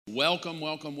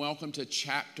Welcome to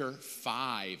chapter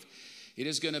 5. It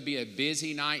is going to be a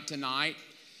busy night tonight,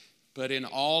 but in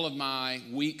all of my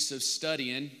weeks of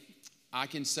studying, I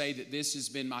can say that this has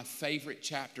been my favorite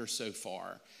chapter so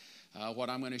far. What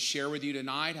I'm going to share with you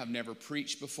tonight, I've never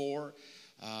preached before.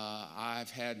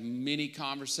 I've had many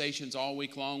conversations all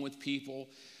week long with people,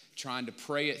 trying to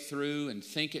pray it through and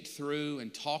think it through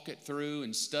and talk it through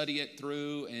and study it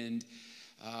through, and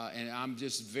I'm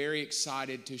just very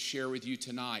excited to share with you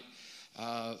tonight.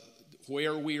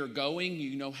 Where we are going,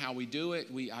 you know how we do it.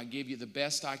 I give you the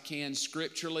best I can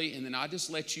scripturally, and then I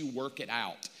just let you work it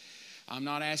out. I'm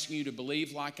not asking you to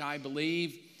believe like I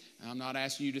believe. I'm not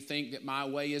asking you to think that my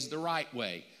way is the right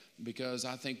way, because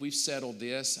I think we've settled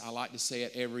this. I like to say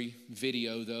it every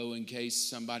video, though, in case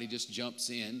somebody just jumps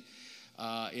in.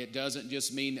 It doesn't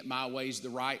just mean that my way's the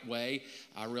right way.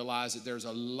 I realize that there's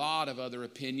a lot of other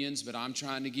opinions, but I'm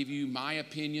trying to give you my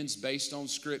opinions based on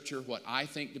Scripture, what I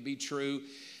think to be true,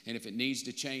 and if it needs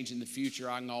to change in the future,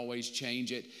 I can always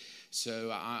change it.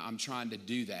 So I'm trying to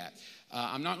do that.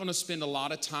 I'm not going to spend a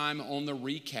lot of time on the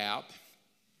recap,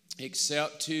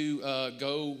 except to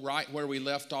go right where we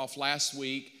left off last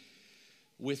week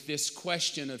with this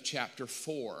question of chapter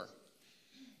 4.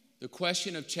 The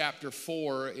question of chapter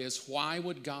 4 is, why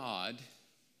would God,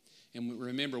 and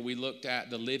remember we looked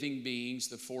at the living beings,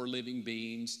 the 4 living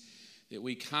beings that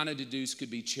we kind of deduced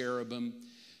could be cherubim,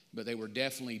 but they were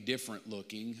definitely different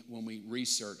looking when we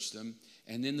researched them.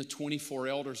 And then the 24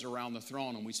 elders around the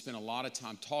throne, and we spent a lot of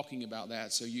time talking about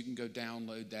that, so you can go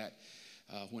download that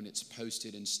when it's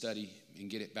posted and study and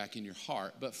get it back in your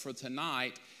heart. But for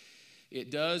tonight,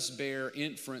 it does bear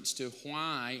inference to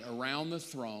why around the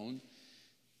throne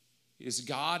is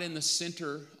God in the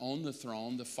center on the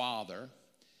throne, the Father.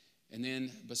 And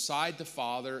then beside the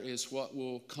Father is what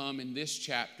will come in this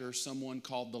chapter, someone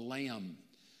called the Lamb,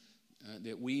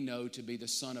 that we know to be the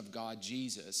Son of God,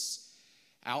 Jesus.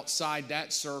 Outside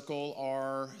that circle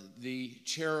are the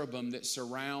cherubim that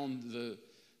surround the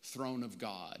throne of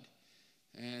God.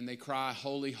 And they cry,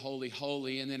 holy, holy,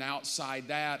 holy. And then outside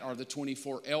that are the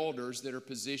 24 elders that are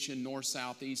positioned north,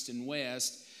 south, east, and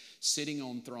west, sitting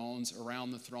on thrones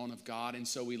around the throne of God. And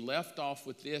so we left off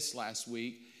with this last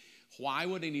week. Why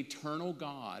would an eternal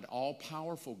God,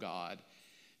 all-powerful God,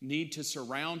 need to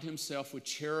surround himself with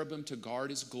cherubim to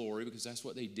guard his glory? Because that's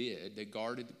what they did. They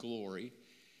guarded the glory.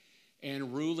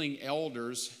 And ruling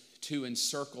elders to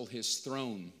encircle his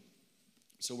throne.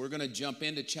 So we're going to jump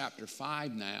into chapter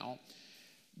 5 now,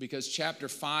 because chapter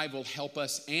 5 will help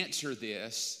us answer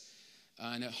this.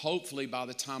 And hopefully by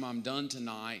the time I'm done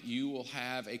tonight, you will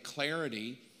have a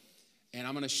clarity. And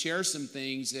I'm going to share some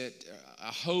things that I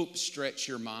hope stretch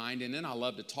your mind. And then I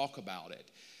love to talk about it.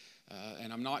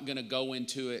 And I'm not going to go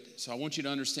into it. So I want you to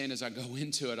understand as I go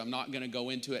into it, I'm not going to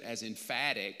go into it as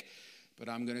emphatic, but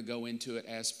I'm going to go into it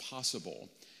as possible.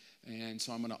 And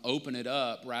so I'm going to open it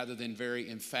up rather than very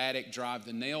emphatic, drive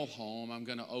the nail home. I'm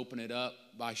going to open it up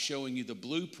by showing you the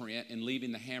blueprint and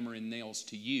leaving the hammer and nails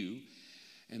to you,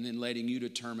 and then letting you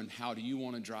determine how do you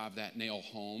want to drive that nail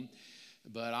home.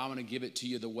 But I'm going to give it to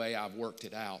you the way I've worked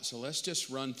it out. So let's just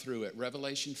run through it.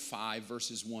 Revelation 5,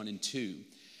 verses 1 and 2.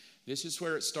 This is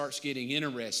where it starts getting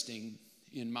interesting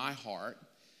in my heart.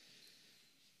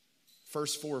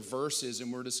 First 4 verses,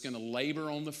 and we're just going to labor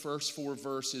on the first 4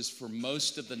 verses for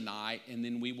most of the night, and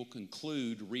then we will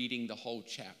conclude reading the whole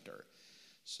chapter.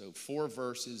 So 4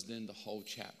 verses, then the whole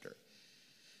chapter.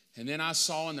 And then I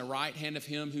saw in the right hand of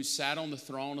him who sat on the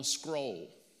throne a scroll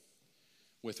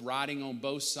with writing on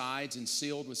both sides and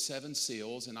sealed with 7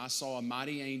 seals. And I saw a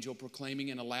mighty angel proclaiming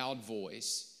in a loud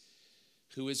voice,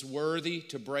 who is worthy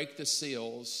to break the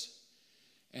seals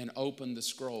and open the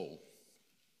scroll.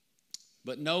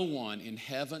 But no one in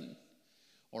heaven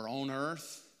or on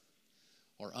earth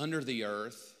or under the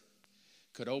earth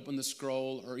could open the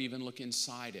scroll or even look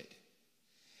inside it.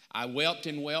 I wept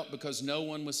and wept because no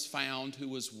one was found who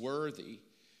was worthy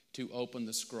to open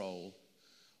the scroll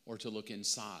or to look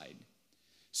inside.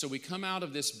 So we come out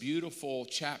of this beautiful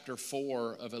chapter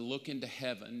 4 of a look into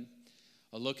heaven,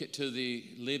 a look into the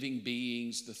living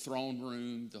beings, the throne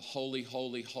room, the holy,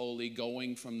 holy, holy,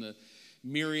 going from the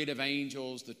myriad of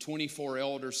angels, the 24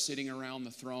 elders sitting around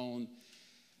the throne.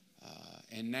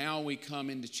 And now we come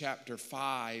into chapter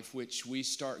 5, which we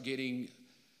start getting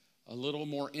a little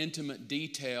more intimate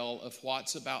detail of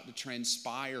what's about to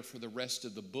transpire for the rest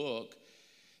of the book.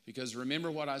 Because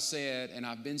remember what I said, and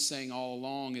I've been saying all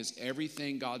along, is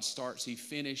everything God starts, he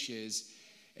finishes.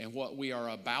 And what we are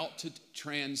about to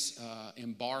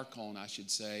embark on, I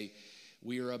should say,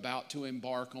 we are about to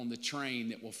embark on the train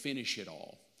that will finish it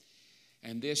all.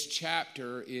 And this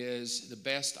chapter is the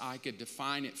best I could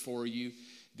define it for you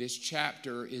This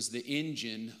chapter is the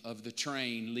engine of the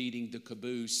train leading the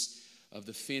caboose of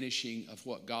the finishing of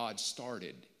what God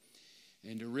started.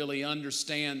 And to really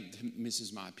understand, this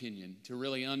is my opinion, to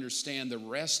really understand the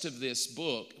rest of this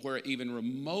book, where it even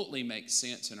remotely makes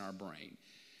sense in our brain,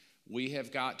 we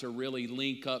have got to really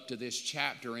link up to this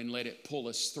chapter and let it pull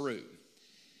us through.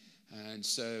 And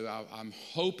so I'm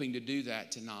hoping to do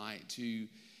that tonight, to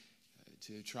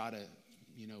try to,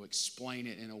 explain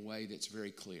it in a way that's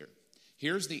very clear.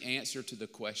 Here's the answer to the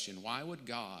question: why would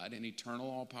God, an eternal,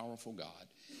 all-powerful God,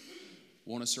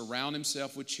 want to surround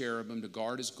himself with cherubim to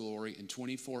guard his glory and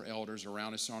 24 elders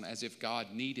around his throne, as if God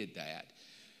needed that?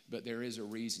 But there is a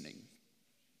reasoning.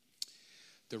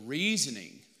 The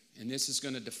reasoning, and this is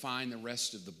going to define the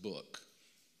rest of the book.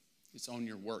 It's on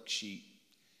your worksheet.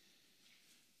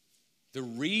 The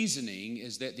reasoning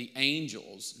is that the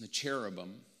angels and the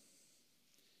cherubim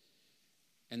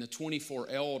and the 24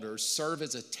 elders serve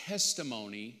as a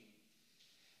testimony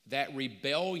that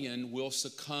rebellion will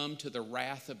succumb to the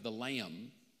wrath of the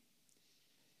Lamb,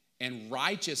 and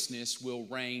righteousness will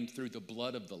reign through the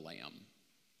blood of the Lamb.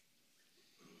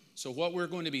 So what we're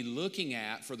going to be looking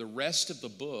at for the rest of the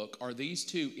book are these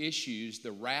two issues: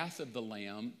 the wrath of the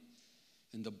Lamb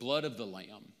and the blood of the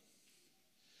Lamb.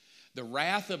 The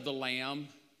wrath of the Lamb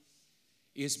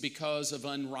is because of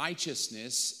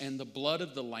unrighteousness, and the blood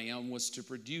of the Lamb was to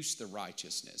produce the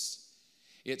righteousness.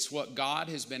 It's what God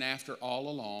has been after all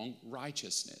along: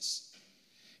 righteousness.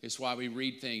 It's why we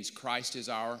read things, Christ is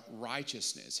our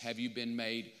righteousness. Have you been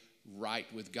made right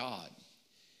with God?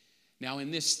 Now, in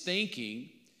this thinking,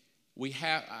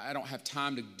 I don't have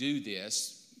time to do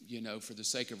this, for the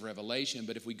sake of revelation,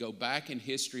 but if we go back in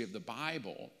history of the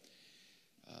Bible,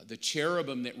 the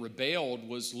cherubim that rebelled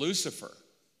was Lucifer.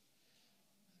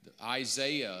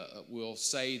 Isaiah will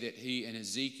say that in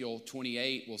Ezekiel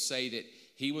 28 will say that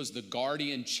he was the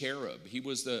guardian cherub. He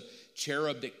was the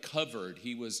cherub that covered.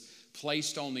 He was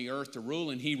placed on the earth to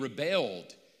rule, and he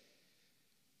rebelled.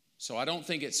 So I don't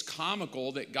think it's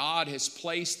comical that God has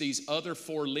placed these other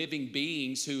four living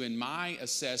beings who, in my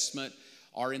assessment,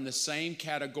 are in the same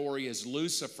category as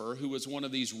Lucifer, who was one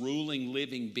of these ruling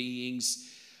living beings,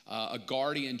 a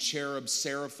guardian cherub,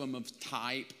 seraphim of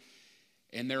type.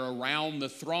 And they're around the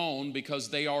throne because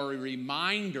they are a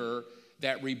reminder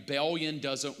that rebellion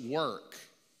doesn't work.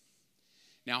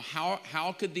 Now,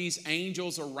 how could these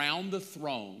angels around the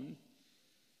throne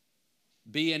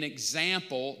be an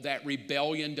example that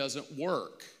rebellion doesn't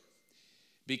work?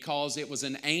 Because it was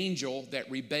an angel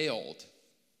that rebelled.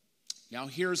 Now,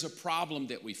 here's a problem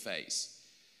that we face.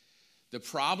 The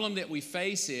problem that we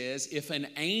face is if an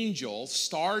angel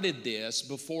started this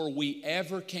before we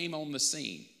ever came on the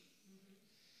scene,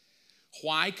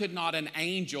 why could not an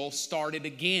angel start it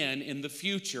again in the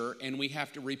future and we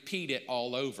have to repeat it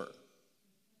all over?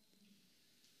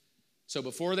 So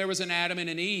before there was an Adam and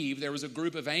an Eve, there was a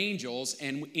group of angels,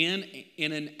 and in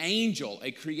an angel,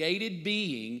 a created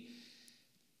being,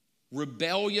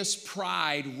 rebellious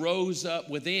pride rose up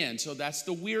within. So that's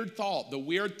the weird thought. The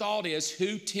weird thought is,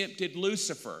 who tempted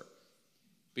Lucifer?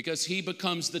 Because he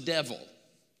becomes the devil.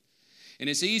 And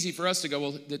it's easy for us to go,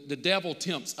 well, the devil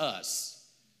tempts us.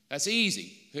 That's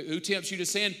easy. Who tempts you to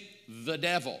sin? The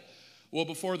devil. Well,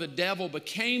 before the devil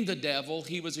became the devil,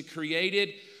 he was a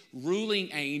created ruling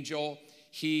angel.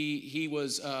 He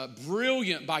was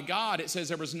brilliant by God. It says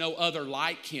there was no other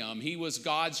like him. He was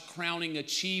God's crowning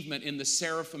achievement in the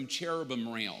seraphim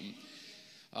cherubim realm.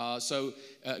 So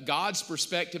God's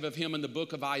perspective of him in the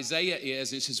book of Isaiah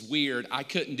is, this is weird, I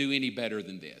couldn't do any better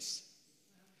than this.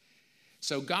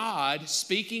 So God,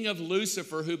 speaking of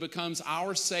Lucifer, who becomes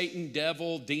our Satan,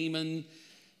 devil, demon,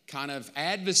 kind of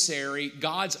adversary,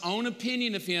 God's own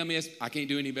opinion of him is, I can't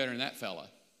do any better than that fella.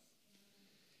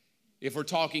 If we're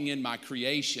talking in my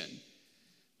creation.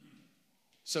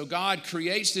 So God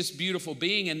creates this beautiful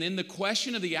being, and then the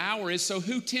question of the hour is, so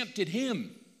who tempted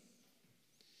him?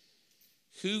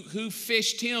 Who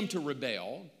fished him to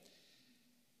rebel?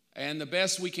 And the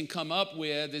best we can come up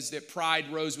with is that pride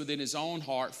rose within his own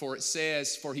heart, for it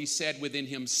says, for he said within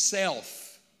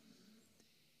himself,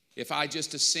 if I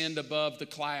just ascend above the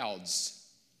clouds.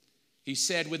 He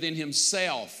said within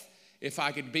himself, if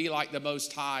I could be like the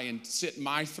Most High and sit in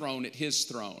my throne at his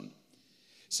throne.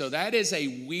 So that is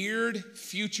a weird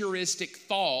futuristic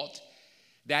thought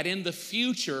that in the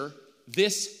future,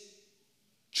 this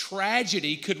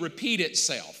tragedy could repeat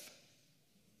itself.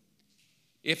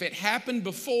 If it happened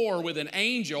before with an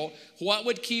angel, what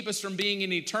would keep us from being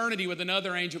in eternity with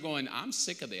another angel going, I'm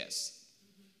sick of this.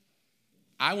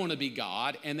 I want to be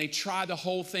God. And they try the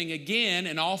whole thing again,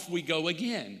 and off we go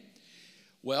again.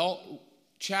 Well,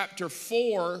 chapter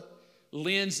 4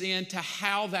 lends into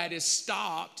how that is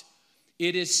stopped.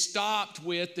 It is stopped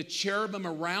with the cherubim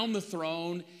around the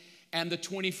throne and the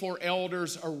 24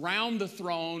 elders around the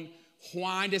throne.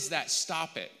 Why does that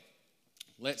stop it?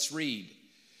 Let's read.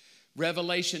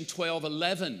 Revelation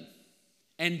 12:11.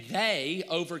 And they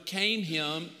overcame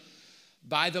him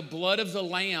by the blood of the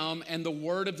Lamb and the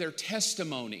word of their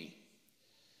testimony.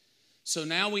 So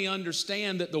now we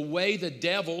understand that the way the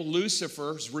devil,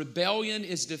 Lucifer's rebellion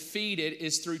is defeated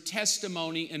is through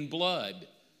testimony and blood.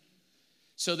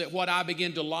 So that what I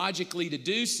begin to logically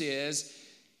deduce is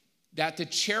that the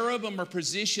cherubim are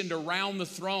positioned around the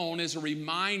throne as a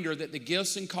reminder that the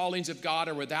gifts and callings of God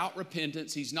are without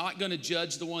repentance. He's not going to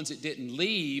judge the ones that didn't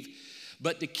leave,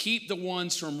 but to keep the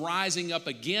ones from rising up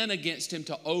again against him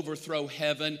to overthrow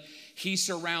heaven. He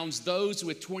surrounds those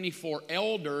with 24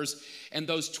 elders, and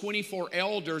those 24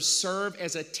 elders serve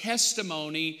as a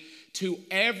testimony to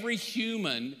every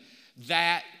human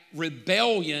that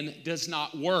rebellion does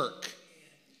not work.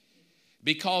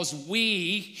 Because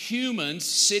we humans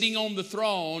sitting on the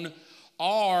throne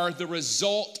are the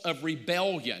result of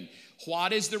rebellion.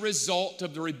 What is the result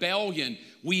of the rebellion?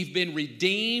 We've been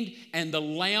redeemed and the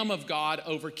Lamb of God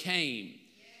overcame.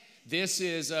 This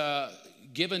is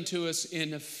given to us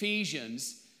in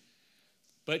Ephesians.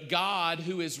 But God,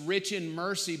 who is rich in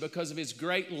mercy because of his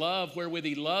great love wherewith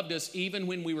he loved us, even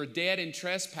when we were dead in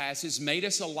trespasses, made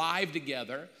us alive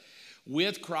together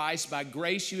with Christ. By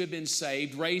grace you have been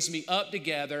saved, raised me up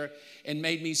together, and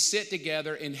made me sit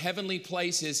together in heavenly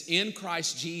places in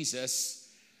Christ Jesus,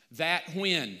 that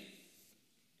when?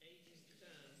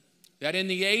 That in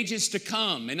the ages to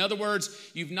come. In other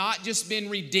words, you've not just been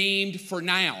redeemed for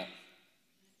now.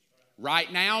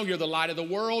 Right now, you're the light of the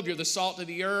world, you're the salt of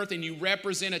the earth, and you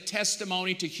represent a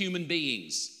testimony to human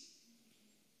beings.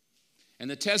 And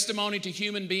the testimony to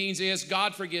human beings is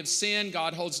God forgives sin.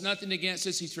 God holds nothing against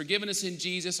us. He's forgiven us in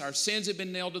Jesus. Our sins have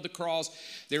been nailed to the cross.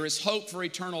 There is hope for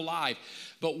eternal life.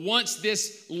 But once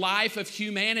this life of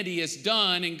humanity is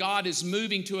done and God is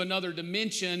moving to another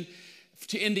dimension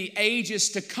in the ages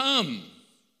to come,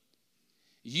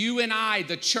 you and I,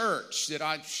 the church that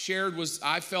I shared,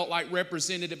 I felt like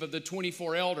representative of the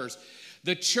 24 elders.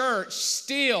 The church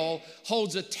still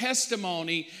holds a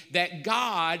testimony that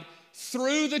God,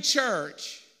 through the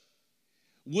church,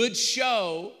 would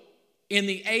show in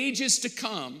the ages to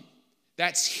come,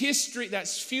 that's history,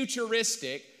 that's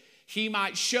futuristic, he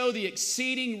might show the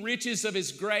exceeding riches of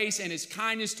his grace and his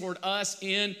kindness toward us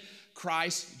in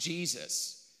Christ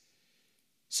Jesus.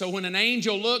 So when an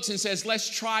angel looks and says, let's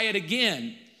try it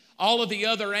again, all of the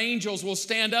other angels will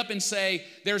stand up and say,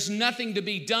 there's nothing to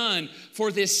be done,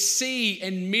 for this sea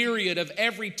and myriad of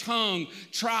every tongue,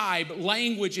 tribe,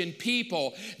 language, and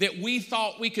people that we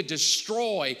thought we could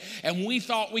destroy and we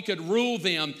thought we could rule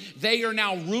them, they are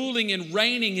now ruling and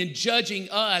reigning and judging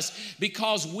us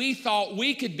because we thought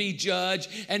we could be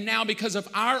judged. And now because of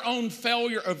our own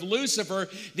failure of Lucifer,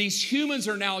 these humans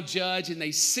are now judged, and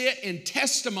they sit in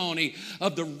testimony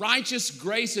of the righteous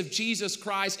grace of Jesus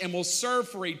Christ and will serve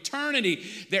for eternity,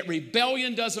 that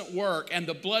rebellion doesn't work, and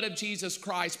the blood of Jesus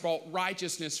Christ brought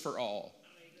righteousness for all.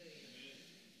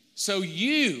 So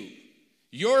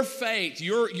your faith,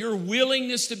 your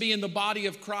willingness to be in the body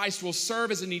of Christ will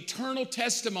serve as an eternal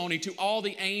testimony to all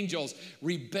the angels.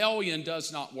 Rebellion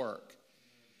does not work.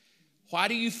 Why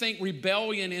do you think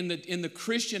rebellion in the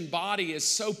Christian body is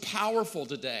so powerful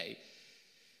today?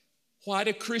 Why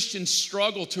do Christians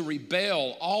struggle to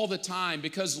rebel all the time?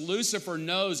 Because Lucifer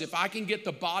knows if I can get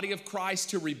the body of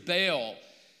Christ to rebel,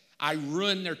 I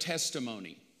ruin their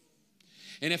testimony.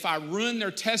 And if I ruin their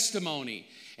testimony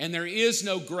and there is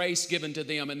no grace given to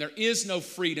them, and there is no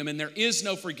freedom, and there is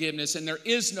no forgiveness, and there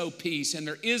is no peace, and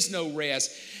there is no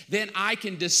rest, then I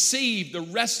can deceive the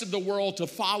rest of the world to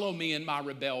follow me in my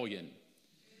rebellion.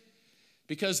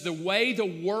 Because the way the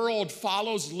world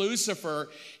follows Lucifer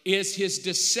is his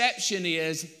deception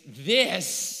is,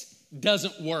 this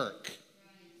doesn't work.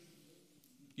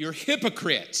 You're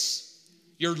hypocrites.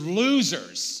 You're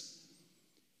losers.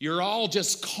 You're all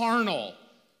just carnal.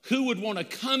 Who would want to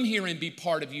come here and be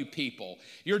part of you people?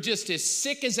 You're just as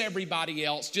sick as everybody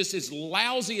else, just as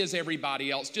lousy as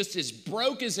everybody else, just as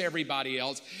broke as everybody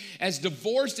else, as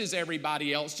divorced as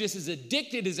everybody else, just as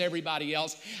addicted as everybody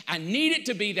else. I need it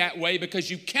to be that way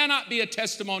because you cannot be a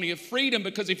testimony of freedom,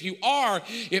 because if you are,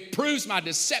 it proves my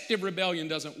deceptive rebellion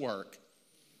doesn't work.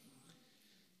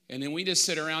 And then we just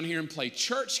sit around here and play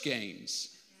church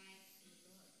games.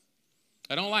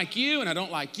 I don't like you, and I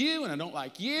don't like you, and I don't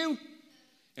like you.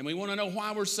 And we want to know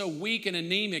why we're so weak and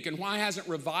anemic, and why hasn't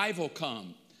revival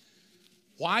come?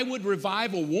 Why would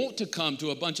revival want to come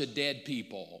to a bunch of dead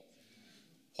people?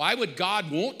 Why would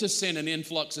God want to send an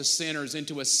influx of sinners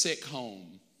into a sick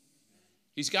home?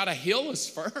 He's got to heal us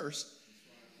first.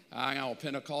 I know,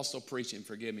 Pentecostal preaching,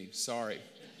 forgive me, sorry.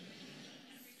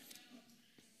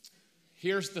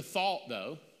 Here's the thought,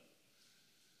 though.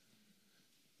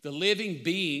 The living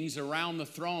beings around the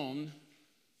throne,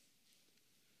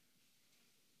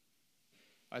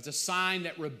 as a sign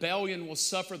that rebellion will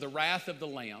suffer the wrath of the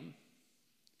Lamb.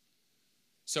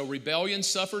 So rebellion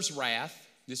suffers wrath.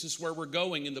 This is where we're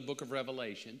going in the book of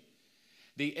Revelation.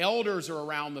 The elders are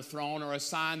around the throne are a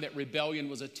sign that rebellion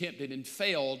was attempted and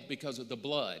failed because of the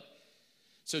blood.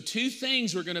 So two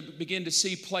things we're going to begin to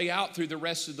see play out through the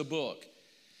rest of the book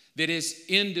that is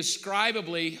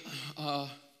indescribably,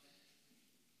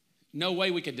 no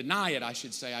way we could deny it, I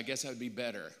should say. I guess that would be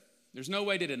better. There's no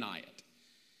way to deny it.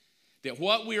 That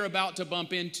what we're about to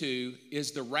bump into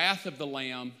is the wrath of the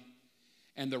Lamb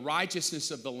and the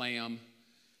righteousness of the Lamb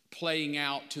playing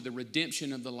out to the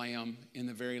redemption of the Lamb in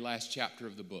the very last chapter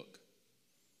of the book.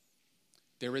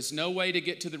 There is no way to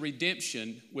get to the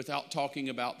redemption without talking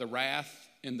about the wrath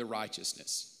and the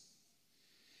righteousness.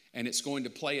 And it's going to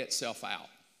play itself out.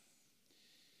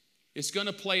 It's going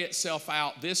to play itself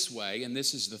out this way, and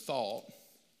this is the thought.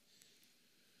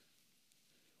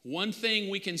 One thing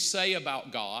we can say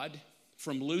about God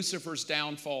from Lucifer's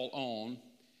downfall on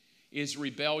is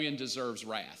rebellion deserves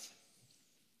wrath.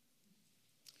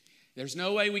 There's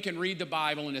no way we can read the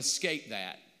Bible and escape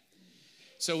that.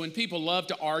 So when people love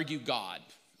to argue God,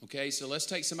 okay, so let's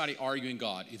take somebody arguing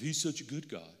God. If he's such a good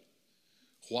God,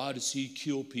 why does he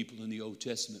kill people in the Old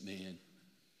Testament, man?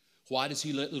 Why does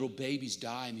he let little babies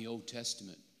die in the Old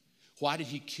Testament? Why did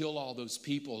he kill all those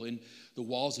people and the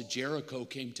walls of Jericho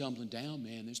came tumbling down?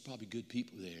 Man, there's probably good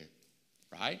people there,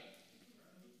 right?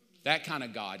 That kind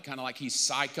of God, kind of like he's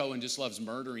psycho and just loves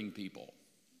murdering people.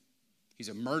 He's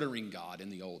a murdering God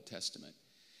in the Old Testament.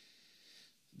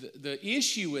 The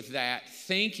issue with that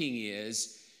thinking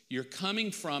is you're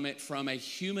coming from it from a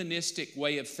humanistic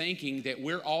way of thinking that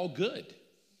we're all good.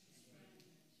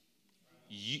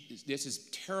 This is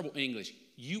terrible English.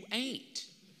 You ain't.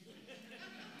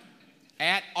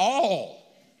 At all.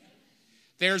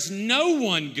 There's no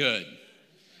one good.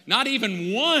 Not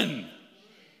even one.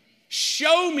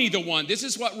 Show me the one. This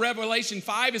is what Revelation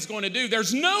 5 is going to do.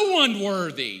 There's no one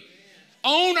worthy.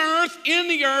 On earth, in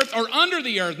the earth, or under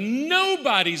the earth,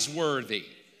 nobody's worthy.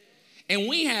 And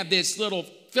we have this little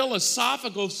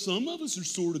philosophical, some of us are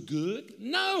sort of good.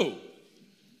 No.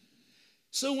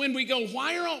 So when we go,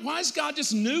 why is God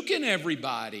just nuking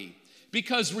everybody?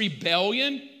 Because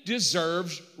rebellion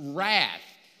deserves wrath.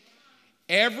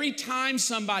 Every time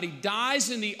somebody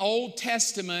dies in the Old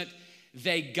Testament,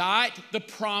 they got the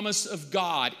promise of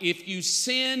God. If you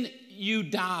sin, you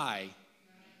die.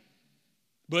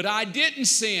 But I didn't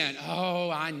sin. Oh,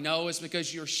 I know it's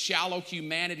because your shallow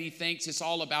humanity thinks it's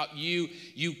all about you.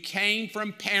 You came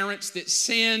from parents that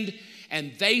sinned,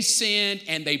 and they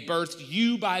birthed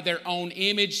you by their own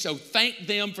image. So thank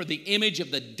them for the image of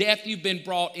the death you've been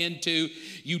brought into.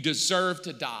 You deserve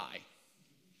to die.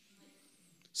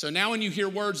 So now when you hear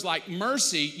words like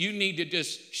mercy, you need to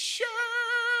just shout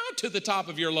to the top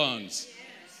of your lungs.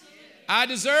 I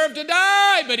deserve to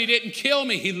die, but he didn't kill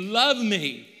me. He loved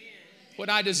me. When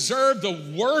I deserve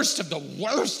the worst of the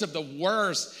worst of the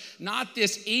worst, not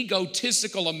this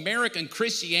egotistical American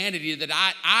Christianity that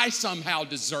I somehow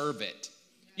deserve it.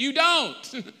 You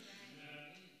don't.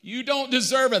 You don't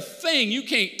deserve a thing. You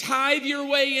can't tithe your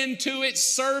way into it,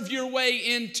 serve your way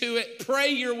into it, pray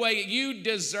your way. You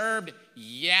deserved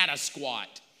yada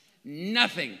squat.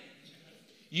 Nothing.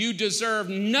 You deserve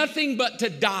nothing but to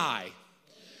die.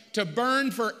 To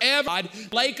burn forever,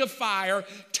 lake of fire,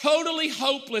 totally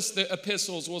hopeless, the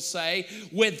epistles will say,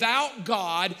 without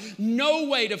God, no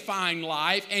way to find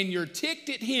life, and you're ticked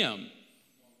at him.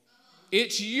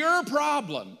 It's your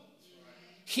problem.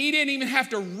 He didn't even have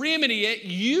to remedy it,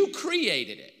 you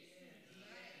created it.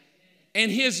 And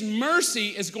his mercy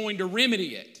is going to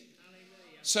remedy it.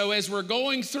 So as we're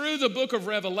going through the book of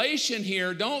Revelation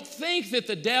here, don't think that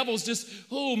the devil's just,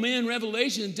 oh man,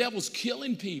 Revelation, the devil's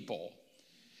killing people.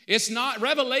 It's not,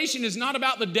 Revelation is not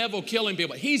about the devil killing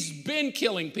people. He's been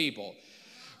killing people.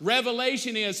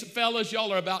 Revelation is, fellas,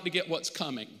 y'all are about to get what's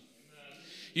coming.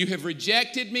 You have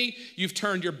rejected me, you've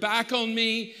turned your back on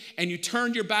me, and you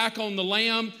turned your back on the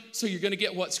Lamb, so you're going to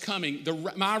get what's coming.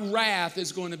 My wrath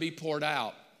is going to be poured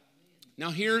out.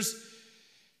 Now here's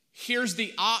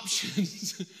the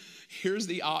options. Here's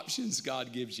the options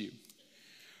God gives you.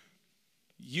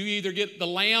 You either get the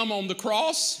Lamb on the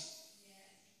cross,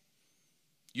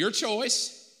 your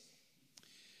choice,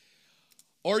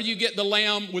 or you get the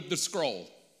Lamb with the scroll.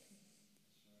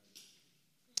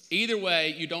 Either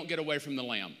way, you don't get away from the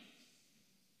Lamb.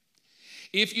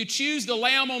 If you choose the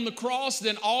Lamb on the cross,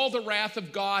 then all the wrath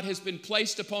of God has been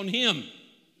placed upon him.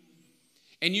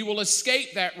 And you will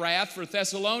escape that wrath, for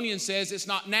Thessalonians says it's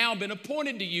not now been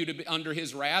appointed to you to be under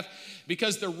his wrath,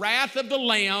 because the wrath of the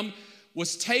Lamb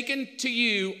was taken to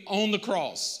you on the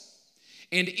cross.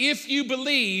 And if you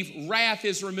believe, wrath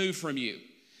is removed from you.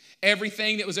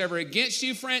 Everything that was ever against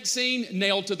you, Francine,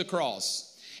 nailed to the cross.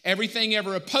 Everything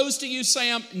ever opposed to you,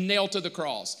 Sam, nailed to the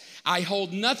cross. I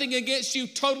hold nothing against you,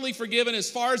 totally forgiven as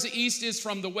far as the east is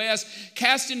from the west,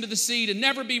 cast into the sea to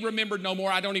never be remembered no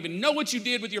more. I don't even know what you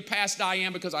did with your past,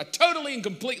 Diane, because I totally and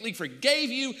completely forgave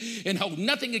you and hold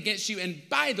nothing against you. And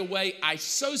by the way, I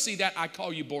so see that I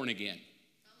call you born again.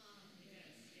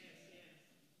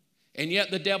 And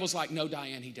yet the devil's like, no,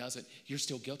 Diane, he doesn't. You're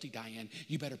still guilty, Diane.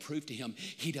 You better prove to him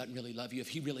he doesn't really love you. If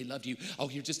he really loved you, oh,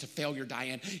 you're just a failure,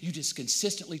 Diane. You just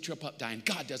consistently trip up, Diane.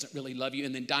 God doesn't really love you.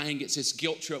 And then Diane gets this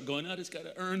guilt trip going, I just got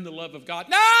to earn the love of God.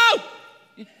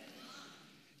 No!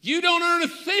 You don't earn a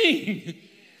thing.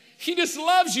 He just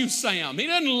loves you, Sam. He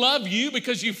doesn't love you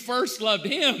because you first loved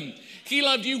him. He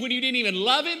loved you when you didn't even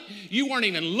love him. You weren't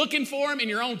even looking for him. And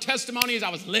your own testimony is, I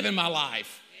was living my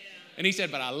life. And he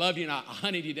said, but I love you, and I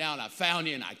hunted you down, I found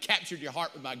you, and I captured your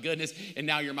heart with my goodness, and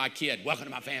now you're my kid. Welcome to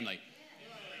my family.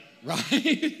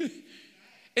 Right?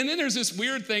 And then there's this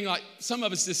weird thing, like some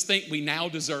of us just think we now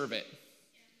deserve it.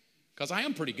 Because I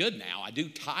am pretty good now. I do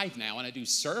tithe now, and I do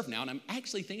serve now, and I'm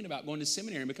actually thinking about going to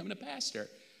seminary and becoming a pastor.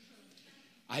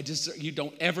 You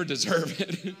don't ever deserve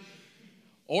it.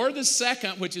 Or the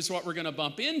second, which is what we're going to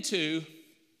bump into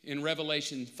in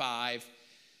Revelation 5.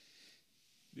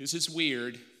 This is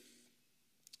weird.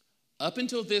 Up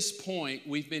until this point,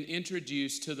 we've been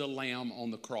introduced to the Lamb on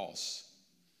the cross.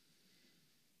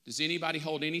 Does anybody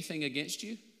hold anything against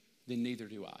you? Then neither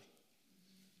do I.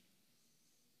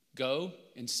 Go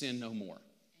and sin no more.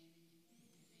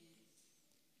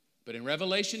 But in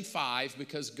Revelation 5,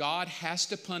 because God has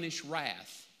to punish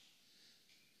wrath,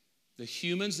 the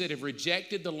humans that have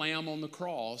rejected the Lamb on the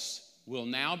cross will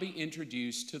now be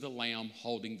introduced to the Lamb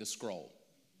holding the scroll.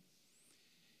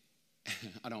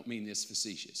 I don't mean this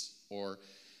facetious or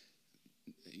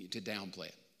to downplay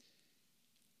it.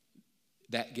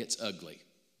 That gets ugly.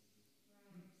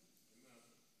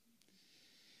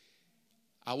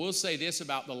 I will say this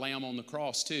about the Lamb on the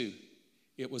cross too.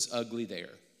 It was ugly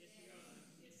there.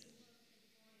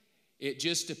 It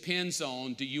just depends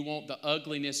on, do you want the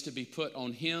ugliness to be put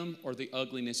on him or the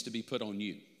ugliness to be put on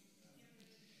you?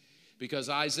 Because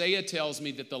Isaiah tells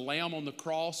me that the Lamb on the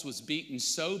cross was beaten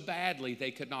so badly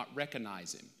they could not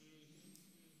recognize him.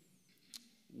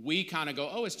 We kind of go,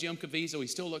 oh, it's Jim Caviezel. He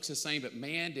still looks the same, but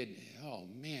man,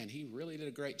 he really did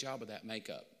a great job with that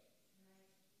makeup.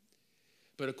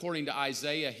 But according to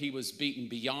Isaiah, he was beaten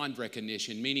beyond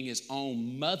recognition, meaning his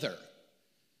own mother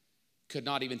could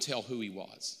not even tell who he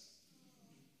was.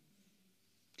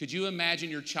 Could you imagine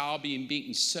your child being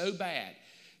beaten so bad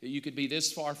that you could be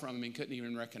this far from him and couldn't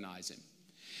even recognize him?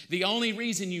 The only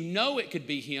reason you know it could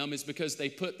be him is because they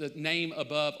put the name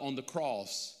above on the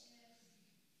cross.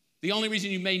 The only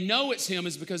reason you may know it's him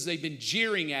is because they've been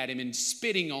jeering at him and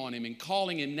spitting on him and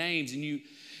calling him names. And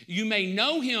you may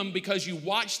know him because you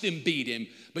watch them beat him,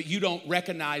 but you don't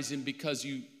recognize him because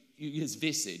his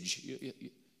visage. You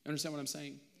understand what I'm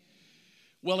saying?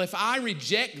 Well, if I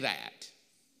reject that,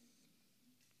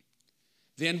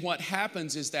 then what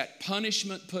happens is that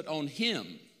punishment put on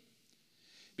him,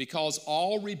 because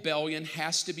all rebellion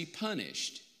has to be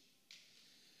punished,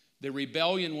 the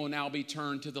rebellion will now be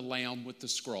turned to the Lamb with the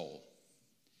scroll.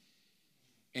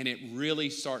 And it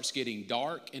really starts getting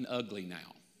dark and ugly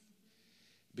now,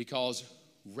 because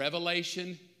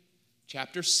Revelation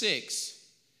chapter 6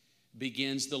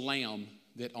 begins the Lamb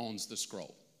that owns the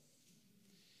scroll.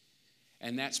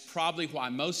 And that's probably why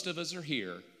most of us are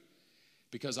here,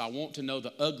 because I want to know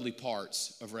the ugly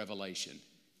parts of Revelation.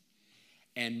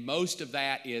 And most of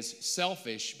that is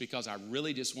selfish, because I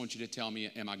really just want you to tell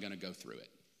me, am I going to go through it?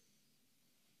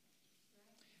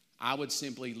 I would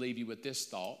simply leave you with this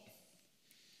thought.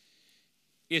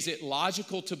 Is it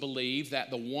logical to believe that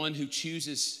the one who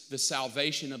chooses the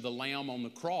salvation of the Lamb on the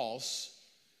cross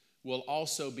will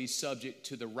also be subject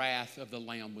to the wrath of the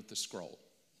Lamb with the scroll?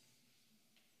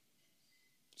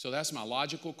 So that's my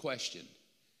logical question.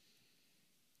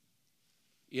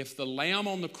 If the Lamb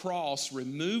on the cross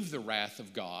removed the wrath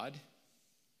of God,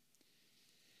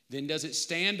 then does it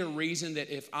stand to reason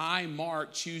that if I,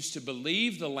 Mark, choose to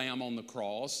believe the Lamb on the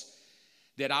cross,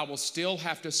 that I will still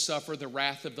have to suffer the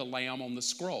wrath of the Lamb on the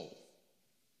scroll?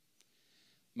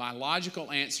 My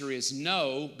logical answer is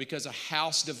no, because a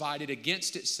house divided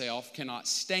against itself cannot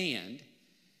stand.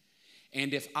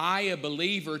 And if I, a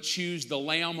believer, choose the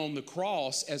Lamb on the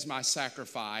cross as my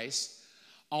sacrifice,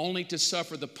 only to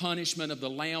suffer the punishment of the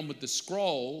Lamb with the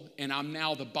scroll, and I'm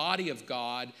now the body of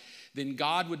God, then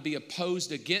God would be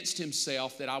opposed against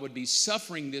himself that I would be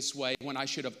suffering this way when I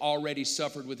should have already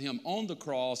suffered with him on the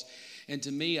cross. And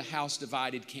to me, a house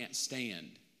divided can't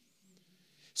stand.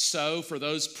 So for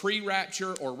those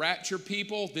pre-rapture or rapture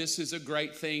people, this is a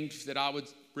great thing that I would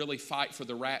really fight for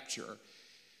the rapture.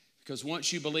 Because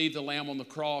once you believe the Lamb on the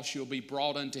cross, you'll be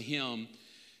brought unto him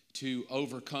to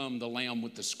overcome the Lamb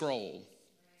with the scroll.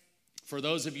 For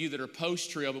those of you that are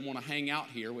post-trib and want to hang out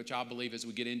here, which I believe as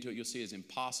we get into it, you'll see is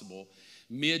impossible.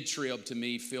 Mid-trib to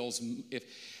me feels,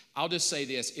 I'll just say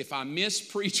this, if I miss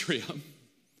pre-trib,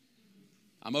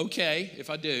 I'm okay if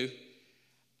I do.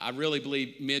 I really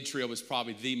believe mid-trib is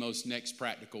probably the most next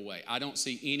practical way. I don't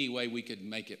see any way we could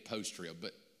make it post-trib,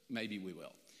 but maybe we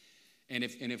will. And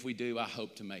if we do, I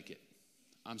hope to make it.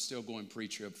 I'm still going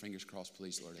pre-trib, fingers crossed,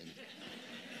 please, Lord, amen.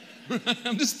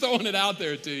 I'm just throwing it out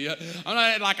there to you. I'm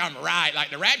not like I'm right,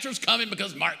 like the rapture's coming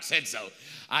because Mark said so.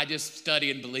 I just study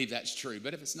and believe that's true.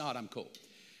 But if it's not, I'm cool.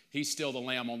 He's still the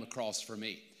Lamb on the cross for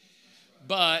me.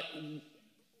 But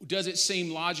does it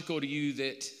seem logical to you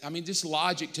that, just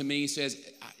logic to me says,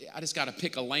 I just got to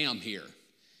pick a lamb here.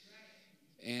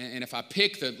 And if I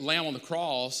pick the Lamb on the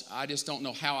cross, I just don't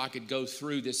know how I could go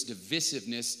through this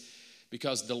divisiveness,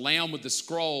 because the Lamb with the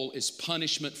scroll is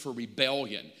punishment for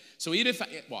rebellion. So even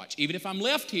if I'm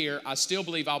left here, I still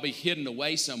believe I'll be hidden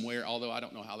away somewhere, although I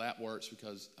don't know how that works,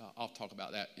 because I'll talk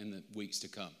about that in the weeks to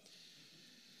come.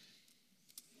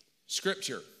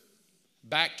 Scripture,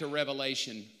 back to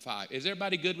Revelation 5. Is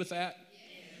everybody good with that? Yes.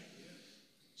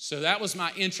 So that was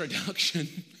my introduction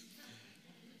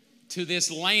to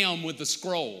this Lamb with the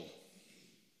scroll,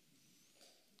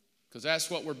 because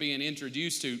that's what we're being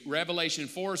introduced to. Revelation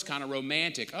 4 is kind of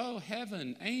romantic. Oh,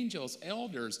 heaven, angels,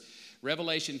 elders.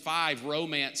 Revelation 5,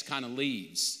 romance kind of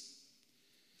leaves,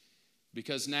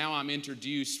 because now I'm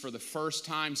introduced for the first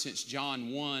time since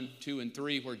John 1, 2, and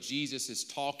 3, where Jesus is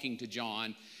talking to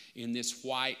John in this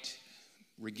white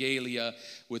regalia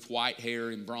with white hair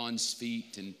and bronze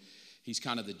feet, and he's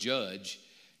kind of the judge.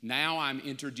 Now I'm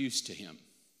introduced to him,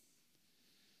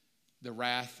 the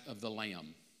wrath of the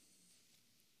Lamb.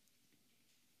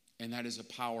 And that is a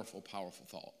powerful, powerful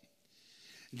thought.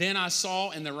 Then I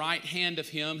saw in the right hand of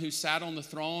him who sat on the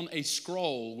throne a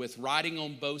scroll with writing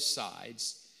on both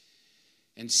sides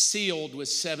and sealed with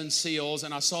 7 seals.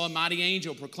 And I saw a mighty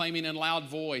angel proclaiming in a loud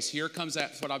voice, here comes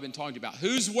that what I've been talking about.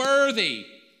 Who's worthy?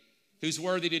 Who's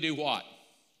worthy to do what?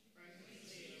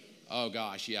 Oh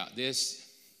gosh, yeah.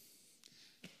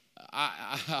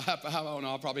 I don't know,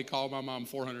 I'll probably call my mom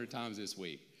 400 times this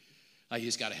week. You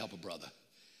just got to help a brother.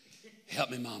 Help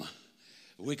me, mama.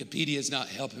 Wikipedia's not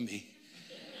helping me.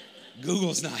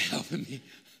 Google's not helping me.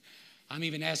 I'm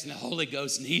even asking the Holy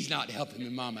Ghost, and he's not helping me,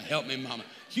 mama. Help me, mama.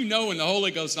 You know when the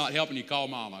Holy Ghost's not helping you, call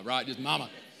mama, right? Just mama.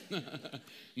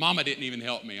 Mama didn't even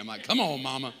help me. I'm like, come on,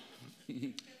 mama.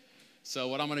 So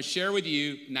what I'm going to share with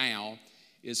you now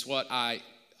is what I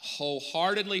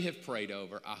wholeheartedly have prayed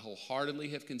over. I wholeheartedly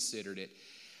have considered it.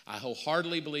 I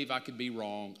wholeheartedly believe I could be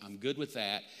wrong. I'm good with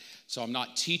that. So I'm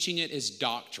not teaching it as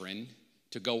doctrine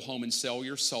to go home and sell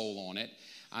your soul on it.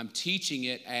 I'm teaching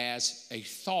it as a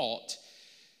thought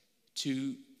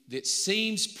that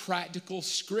seems practical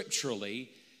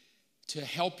scripturally to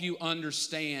help you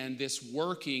understand this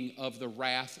working of the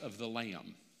wrath of the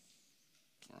Lamb.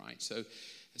 All right, so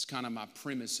it's kind of my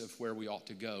premise of where we ought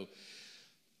to go.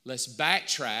 Let's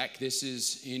backtrack. This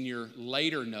is in your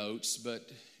later notes, but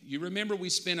you remember we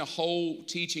spent a whole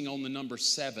teaching on the number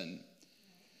 7.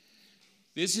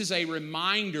 This is a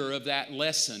reminder of that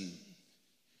lesson.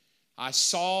 I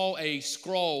saw a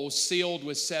scroll sealed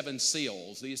with 7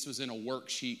 seals. This was in a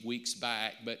worksheet weeks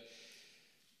back, but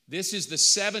this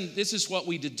is what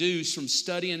we deduce from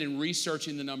studying and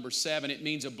researching the number 7. It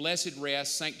means a blessed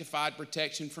rest, sanctified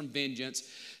protection from vengeance,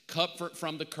 comfort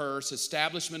from the curse,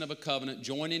 establishment of a covenant,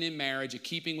 joining in marriage, a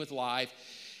keeping with life,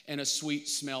 and a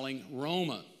sweet-smelling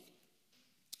aroma.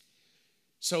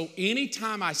 So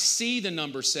anytime I see the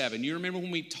number 7, you remember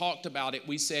when we talked about it,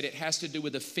 we said it has to do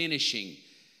with the finishing.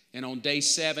 And on day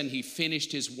 7, he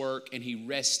finished his work and he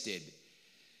rested.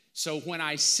 So when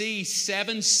I see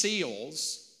 7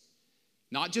 seals,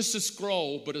 not just a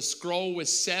scroll, but a scroll with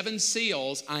 7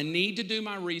 seals, I need to do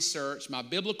my research, my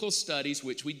biblical studies,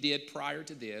 which we did prior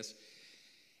to this.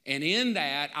 And in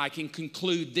that, I can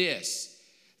conclude this.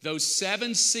 Those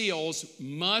 7 seals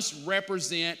must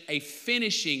represent a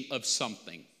finishing of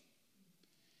something.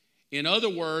 In other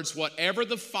words, whatever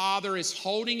the Father is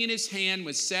holding in his hand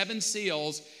with 7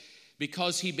 seals,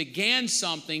 Because he began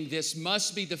something, this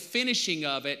must be the finishing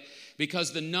of it,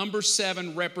 because the number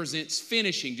 7 represents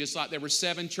finishing. Just like there were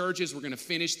 7 churches, we're going to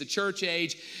finish the church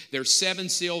age. There's 7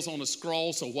 seals on a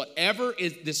scroll. So whatever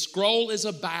the scroll is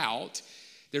about,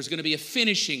 there's going to be a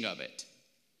finishing of it.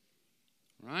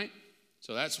 Right?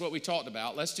 So that's what we talked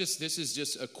about. This is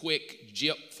just a quick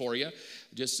jip for you,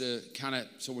 just to kind of,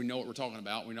 so we know what we're talking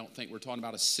about. We don't think we're talking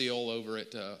about a seal over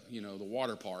at, the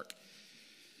water park.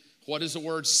 What does the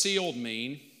word sealed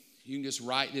mean? You can just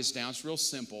write this down. It's real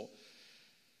simple.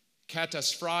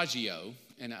 Katasphagio,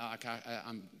 and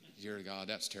I'm, dear God,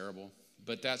 that's terrible,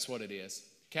 but that's what it is.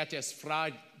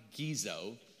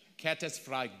 Katasphragizo.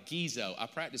 I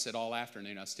practiced it all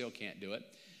afternoon. I still can't do it.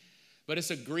 But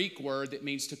it's a Greek word that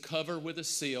means to cover with a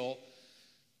seal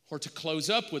or to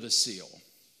close up with a seal.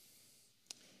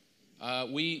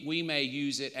 We may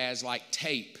use it as like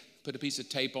tape. Put a piece of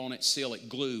tape on it, seal it,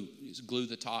 glue. Just glue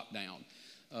the top down.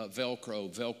 Velcro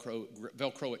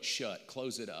it shut,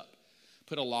 close it up.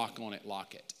 Put a lock on it,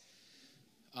 lock it.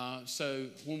 So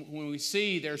when we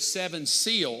see there's 7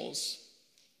 seals,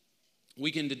 we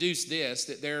can deduce this,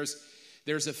 that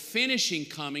there's a finishing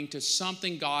coming to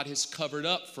something God has covered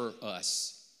up for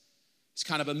us. It's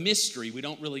kind of a mystery. We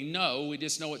don't really know. We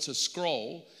just know it's a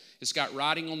scroll. It's got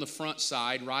writing on the front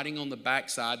side, writing on the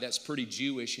back side. That's pretty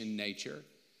Jewish in nature.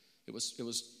 It was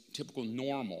typical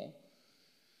normal.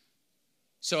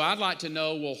 So I'd like to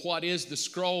know, well, what is the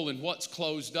scroll and what's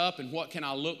closed up and what can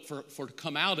I look for to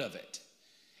come out of it?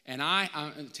 And I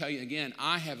tell you again,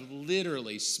 I have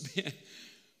literally spent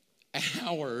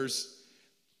hours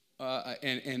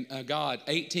and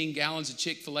 18 gallons of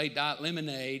Chick-fil-A Diet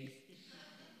Lemonade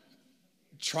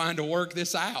trying to work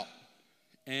this out.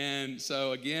 And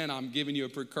so again, I'm giving you a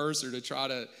precursor to try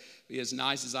to be as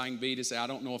nice as I can be to say, I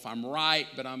don't know if I'm right,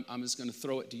 but I'm just going to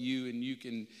throw it to you and you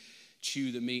can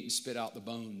chew the meat and spit out the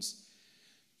bones.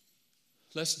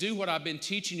 Let's do what I've been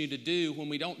teaching you to do. When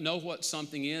we don't know what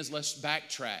something is, let's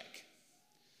backtrack.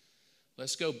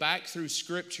 Let's go back through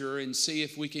Scripture and see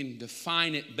if we can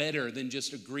define it better than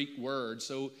just a Greek word.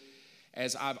 So,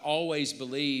 as I've always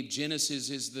believed, Genesis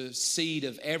is the seed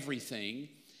of everything.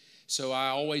 So I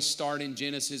always start in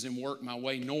Genesis and work my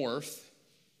way north.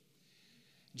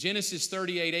 Genesis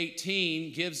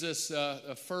 38:18 gives us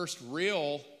a first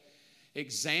real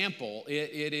example.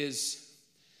 It's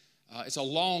a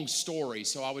long story,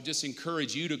 so I would just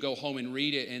encourage you to go home and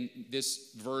read it, and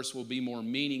this verse will be more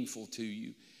meaningful to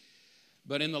you.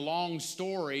 But in the long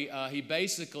story,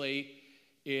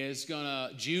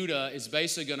 Judah is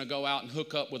basically going to go out and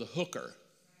hook up with a hooker.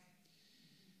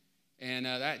 And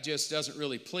that just doesn't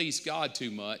really please God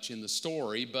too much in the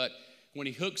story. But when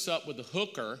he hooks up with the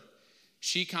hooker,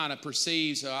 she kind of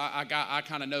perceives, I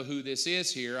kind of know who this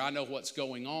is here. I know what's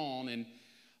going on. And,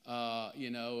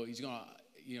 he's going to,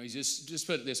 he's just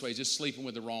put it this way, he's just sleeping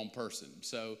with the wrong person.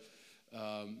 So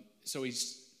he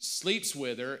sleeps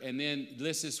with her, and then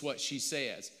this is what she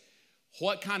says.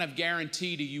 What kind of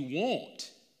guarantee do you want?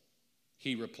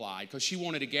 He replied, because she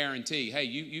wanted a guarantee. Hey,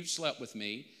 you've slept with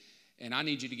me, and I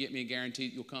need you to get me a guarantee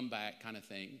that you'll come back, kind of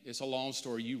thing. It's a long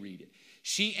story. You read it.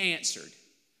 She answered,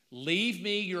 leave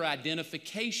me your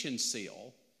identification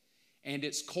seal and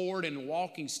its cord and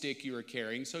walking stick you are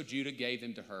carrying. So Judah gave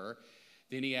them to her.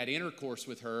 Then he had intercourse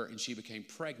with her, and she became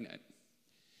pregnant.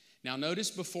 Now notice,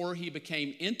 before he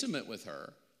became intimate with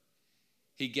her,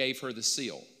 he gave her the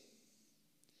seal.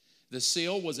 The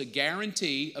seal was a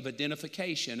guarantee of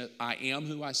identification. I am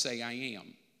who I say I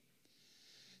am.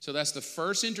 So that's the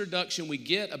first introduction we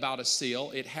get about a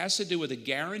seal. It has to do with a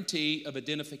guarantee of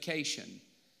identification.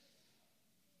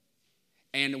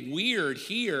 And weird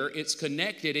here, it's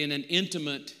connected in an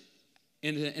intimate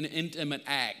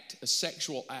act, a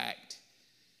sexual act.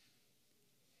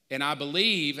 And I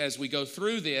believe as we go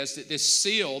through this, that this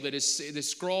seal, this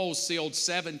scroll sealed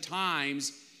 7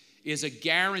 times, is a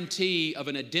guarantee of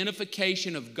an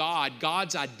identification of God,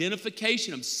 God's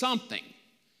identification of something.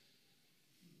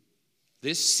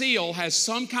 This seal has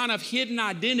some kind of hidden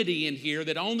identity in here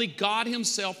that only God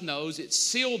himself knows. It's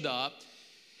sealed up,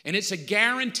 and it's a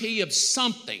guarantee of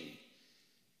something.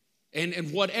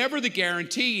 And whatever the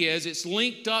guarantee is, it's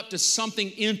linked up to something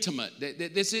intimate.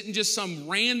 This isn't just some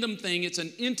random thing. It's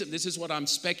an intimate. This is what I'm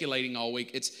speculating all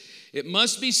week. It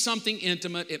must be something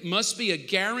intimate. It must be a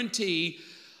guarantee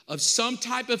of some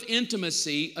type of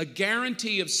intimacy, a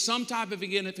guarantee of some type of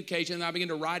identification. And I begin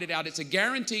to write it out. It's a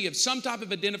guarantee of some type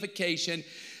of identification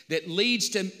that leads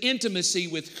to intimacy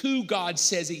with who God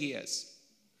says he is.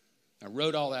 I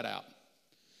wrote all that out.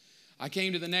 I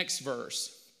came to the next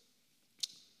verse.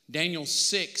 Daniel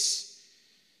 6.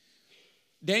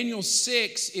 Daniel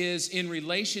 6 is in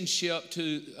relationship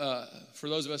to for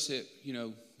those of us at,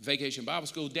 Vacation Bible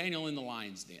School, Daniel in the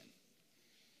lion's den.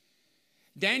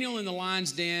 Daniel in the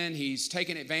lion's den, he's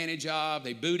taken advantage of.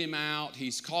 They boot him out.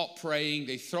 He's caught praying.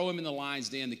 They throw him in the lion's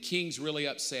den. The king's really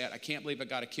upset. I can't believe I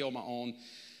got to kill my own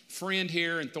friend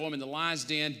here and throw him in the lion's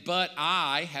den. But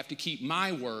I have to keep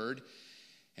my word,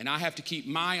 and I have to keep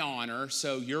my honor.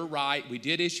 So you're right. We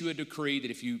did issue a decree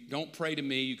that if you don't pray to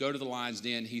me, you go to the lion's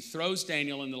den. He throws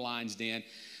Daniel in the lion's den.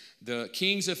 The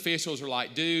king's officials are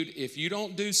like, dude, if you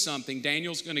don't do something,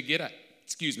 Daniel's going to get out.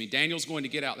 Daniel's going to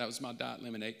get out. That was my diet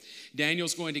lemonade.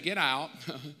 Daniel's going to get out,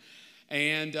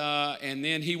 and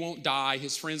then he won't die.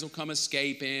 His friends will come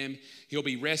escape him. He'll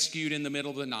be rescued in the middle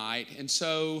of the night. And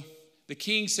so the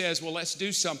king says, well, let's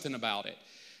do something about it.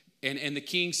 And the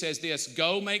king says this,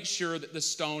 go make sure that the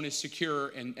stone is secure,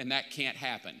 and that can't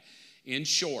happen. In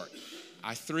short,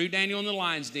 I threw Daniel in the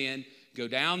lion's den. Go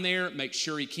down there, make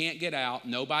sure he can't get out.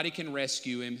 Nobody can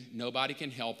rescue him. Nobody can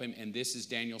help him. And this is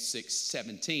Daniel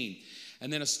 6:17.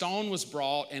 And then a stone was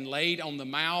brought and laid on the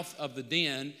mouth of the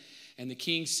den, and the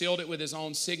king sealed it with his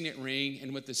own signet ring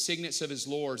and with the signets of his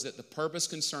lords, that the purpose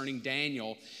concerning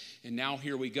Daniel, and now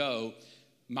here we go,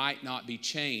 might not be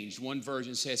changed. One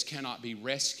version says cannot be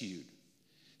rescued.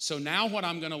 So now what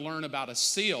I'm going to learn about a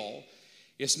seal,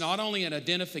 it's not only an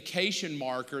identification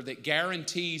marker that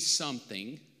guarantees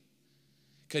something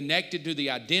connected to the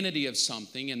identity of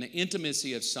something and the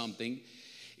intimacy of something,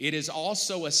 it is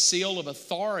also a seal of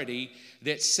authority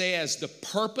that says the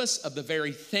purpose of the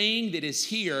very thing that is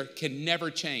here can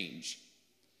never change.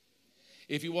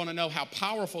 If you want to know how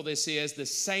powerful this is, the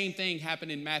same thing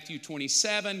happened in Matthew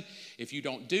 27. If you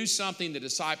don't do something, the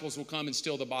disciples will come and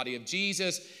steal the body of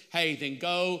Jesus. Hey, then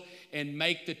go and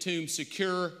make the tomb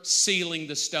secure, sealing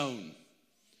the stone.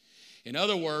 In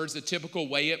other words, the typical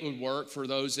way it would work for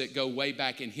those that go way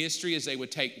back in history is they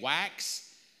would take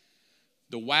wax.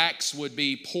 The wax would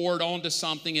be poured onto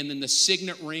something, and then the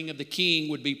signet ring of the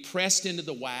king would be pressed into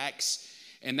the wax.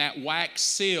 And that wax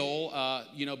seal,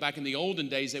 back in the olden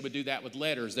days, they would do that with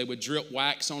letters. They would drip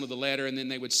wax onto the letter, and then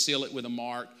they would seal it with a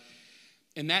mark.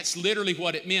 And that's literally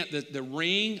what it meant. The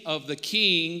ring of the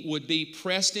king would be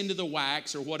pressed into the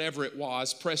wax, or whatever it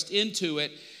was, pressed into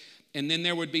it. And then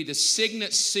there would be the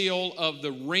signet seal of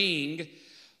the ring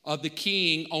of the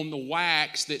king on the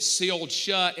wax that sealed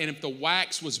shut. And if the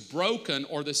wax was broken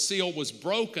or the seal was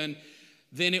broken,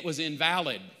 then it was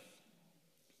invalid.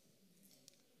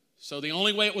 So the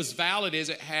only way it was valid is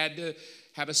it had to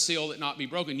have a seal that not be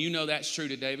broken. You know that's true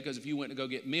today, because if you went to go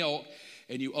get milk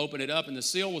and you open it up and the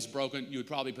seal was broken, you would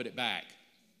probably put it back.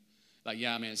 Like,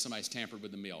 yeah, man, somebody's tampered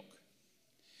with the milk.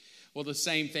 Well, the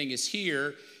same thing is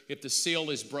here. If the seal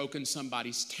is broken,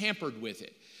 somebody's tampered with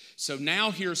it. So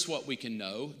now here's what we can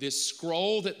know. This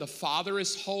scroll that the Father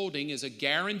is holding is a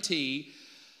guarantee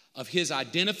of his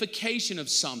identification of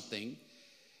something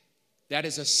that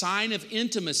is a sign of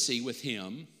intimacy with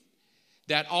him,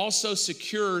 that also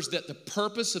secures that the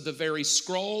purpose of the very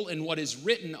scroll and what is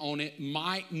written on it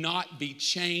might not be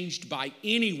changed by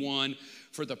anyone,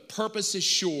 for the purpose is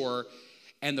sure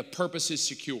and the purpose is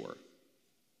secure.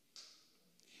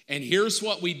 And here's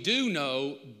what we do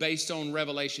know based on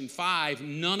Revelation 5.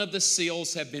 None of the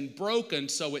seals have been broken,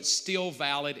 so it's still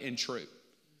valid and true.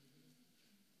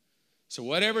 So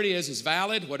whatever it is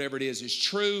valid. Whatever it is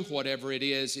true. Whatever it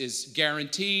is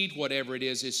guaranteed. Whatever it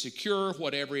is secure.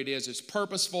 Whatever it is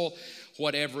purposeful.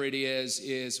 Whatever it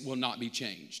is will not be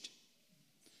changed.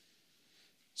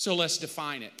 So let's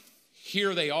define it.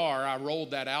 Here they are. I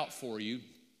rolled that out for you,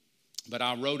 but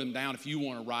I wrote them down if you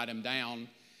want to write them down.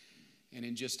 And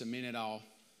in just a minute, I'll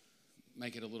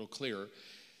make it a little clearer.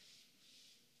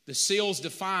 The seals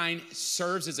defined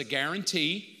serves as a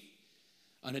guarantee,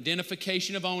 an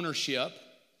identification of ownership,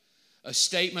 a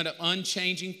statement of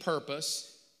unchanging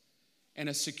purpose, and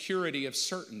a security of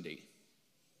certainty.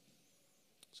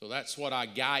 So that's what I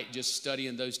got just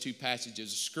studying those two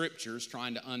passages of scriptures,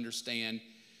 trying to understand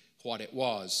what it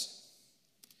was.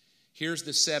 Here's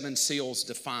the 7 seals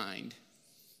defined.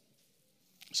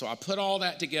 So I put all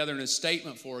that together in a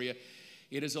statement for you.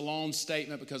 It is a long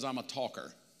statement because I'm a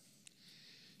talker.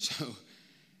 So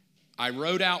I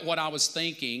wrote out what I was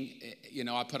thinking.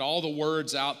 I put all the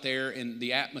words out there in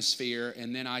the atmosphere,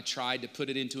 and then I tried to put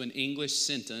it into an English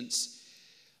sentence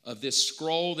of this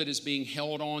scroll that is being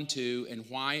held on to and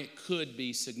why it could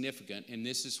be significant. And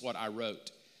this is what I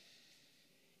wrote.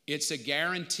 It's a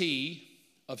guarantee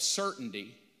of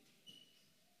certainty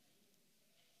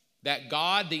that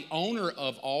God, the owner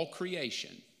of all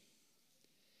creation,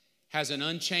 has an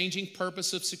unchanging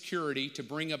purpose of security to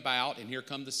bring about, and here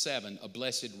come the 7, a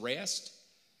blessed rest,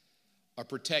 a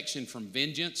protection from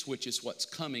vengeance, which is what's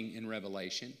coming in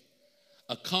Revelation,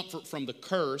 a comfort from the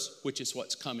curse, which is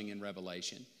what's coming in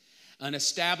Revelation, an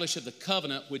establish of the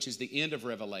covenant, which is the end of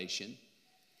Revelation,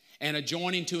 and a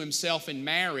joining to himself in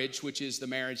marriage, which is the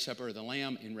marriage supper of the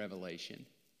Lamb in Revelation,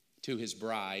 to his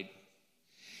bride,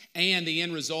 and the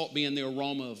end result being the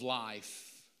aroma of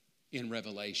life in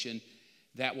Revelation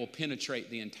that will penetrate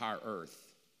the entire earth.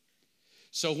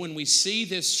 So when we see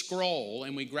this scroll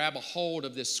and we grab a hold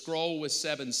of this scroll with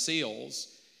 7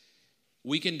 seals,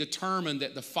 we can determine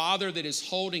that the Father that is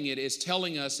holding it is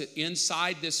telling us that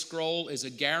inside this scroll is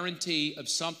a guarantee of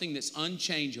something that's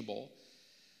unchangeable,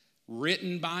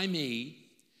 written by me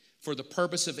for the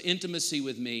purpose of intimacy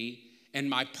with me and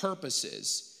my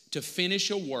purposes to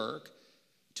finish a work,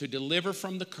 to deliver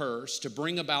from the curse, to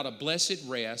bring about a blessed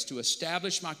rest, to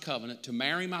establish my covenant, to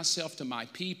marry myself to my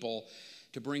people,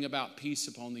 to bring about peace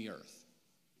upon the earth.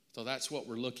 So that's what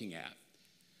we're looking at.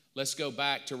 Let's go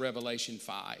back to Revelation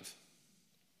 5.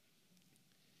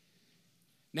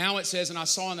 Now it says, and I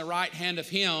saw in the right hand of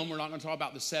him, we're not going to talk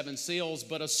about the 7 seals,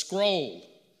 but a scroll.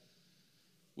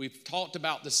 We've talked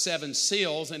about the 7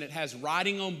 seals, and it has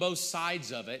writing on both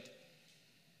sides of it.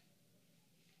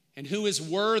 And who is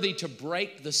worthy to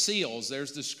break the seals?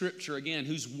 There's the scripture again.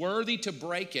 Who's worthy to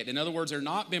break it? In other words, they're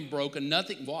not been broken.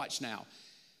 Nothing, watch now.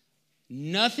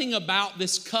 Nothing about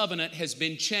this covenant has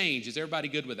been changed. Is everybody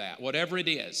good with that? Whatever it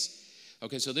is.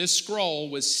 Okay, so this scroll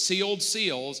was sealed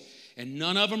seals, and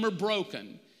none of them are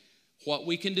broken. What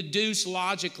we can deduce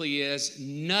logically is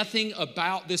nothing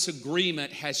about this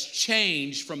agreement has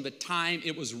changed from the time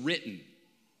it was written.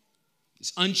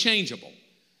 It's unchangeable.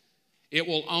 It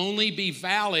will only be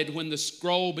valid when the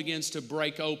scroll begins to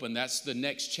break open. That's the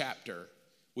next chapter.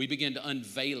 We begin to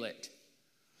unveil it.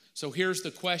 So here's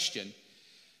the question.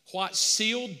 What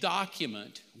sealed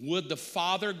document would the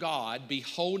Father God be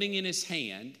holding in his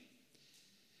hand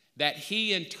that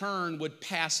he in turn would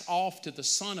pass off to the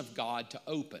Son of God to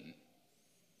open?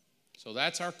 So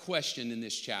that's our question in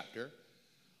this chapter.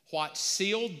 What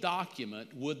sealed document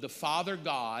would the Father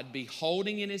God be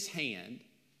holding in his hand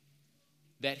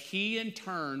that he in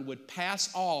turn would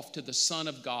pass off to the Son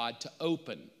of God to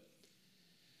open?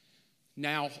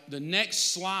 Now, the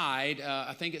next slide,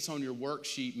 I think it's on your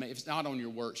worksheet. If it's not on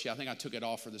your worksheet, I think I took it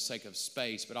off for the sake of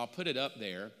space, but I'll put it up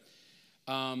there.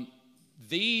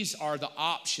 These are the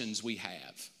options we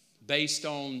have based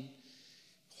on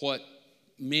what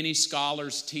many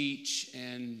scholars teach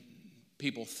and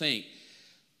people think.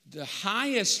 The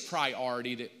highest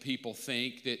priority that people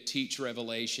think that teach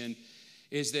Revelation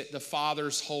is that the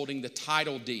Father's holding the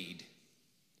title deed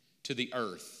to the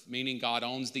earth, meaning God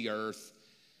owns the earth.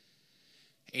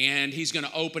 And he's going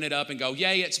to open it up and go,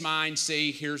 yay, it's mine.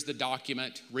 See, here's the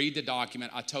document. Read the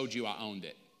document. I told you I owned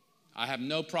it. I have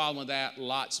no problem with that.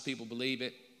 Lots of people believe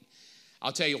it.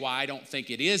 I'll tell you why I don't think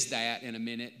it is that in a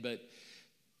minute, but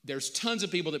there's tons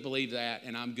of people that believe that,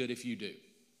 and I'm good if you do.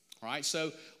 All right,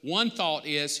 so one thought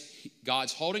is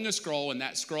God's holding a scroll, and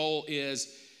that scroll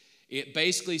is, it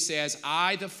basically says,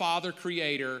 I, the Father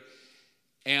Creator,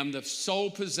 am the sole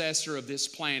possessor of this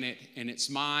planet, and it's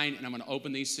mine, and I'm going to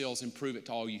open these seals and prove it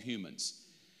to all you humans.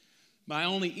 My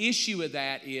only issue with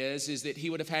that is that he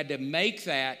would have had to make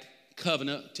that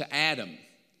covenant to Adam,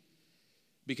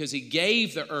 because he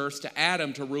gave the earth to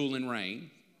Adam to rule and reign.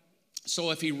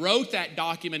 So if he wrote that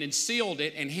document and sealed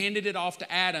it and handed it off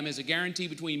to Adam as a guarantee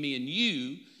between me and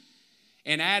you,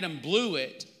 and Adam blew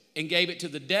it and gave it to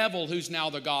the devil, who's now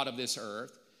the God of this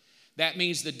earth, that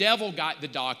means the devil got the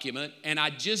document, and I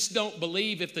just don't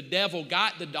believe if the devil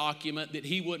got the document that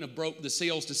he wouldn't have broke the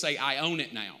seals to say, I own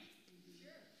it now.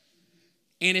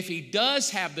 And if he does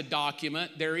have the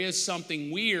document, there is something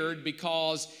weird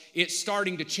because it's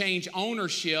starting to change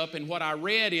ownership, and what I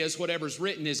read is whatever's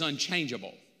written is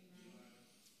unchangeable.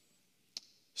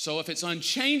 So if it's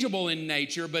unchangeable in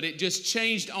nature, but it just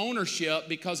changed ownership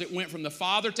because it went from the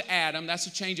Father to Adam, that's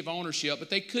a change of ownership,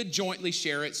 but they could jointly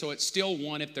share it, so it's still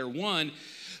one if they're one.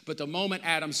 But the moment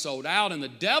Adam sold out and the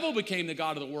devil became the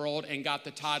God of the world and got the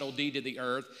title deed to the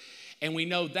earth, and we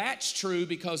know that's true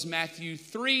because Matthew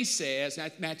 4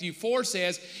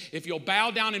 says, if you'll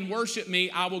bow down and worship me,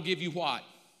 I will give you what?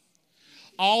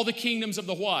 All the kingdoms of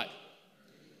the what?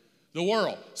 The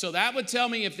world. So that would tell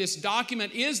me if this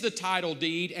document is the title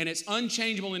deed and it's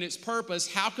unchangeable in its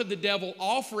purpose, how could the devil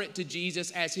offer it to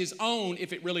Jesus as his own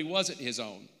if it really wasn't his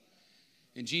own?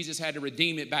 And Jesus had to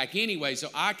redeem it back anyway, so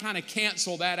I kind of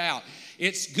cancel that out.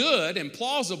 It's good and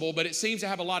plausible, but it seems to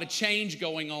have a lot of change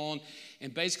going on.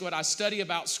 And basically what I study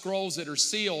about scrolls that are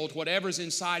sealed, whatever's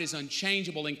inside is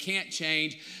unchangeable and can't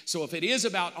change. So if it is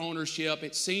about ownership,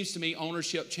 it seems to me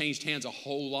ownership changed hands a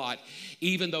whole lot,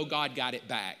 even though God got it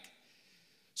back.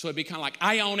 So it'd be kind of like,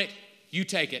 I own it, You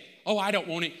take it. Oh, I don't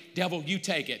want it. Devil, you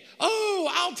take it. Oh,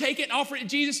 I'll take it and offer it to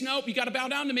Jesus. Nope, you got to bow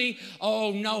down to me.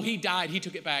 Oh, no, he died. He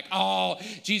took it back. Oh,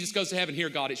 Jesus goes to heaven. Here,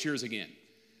 God, it's yours again.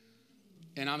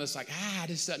 And I'm just like,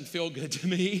 this doesn't feel good to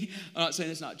me. I'm not saying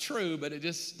it's not true, but it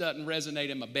just doesn't resonate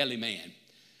in my belly, man.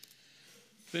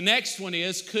 The next one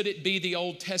is, could it be the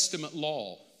Old Testament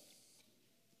law?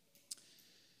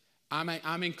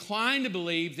 I'm inclined to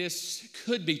believe this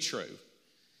could be true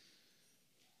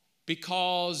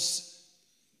because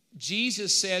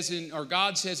Jesus says, or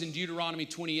God says in Deuteronomy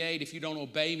 28, if you don't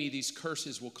obey me, these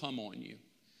curses will come on you.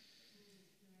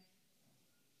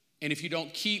 And if you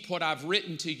don't keep what I've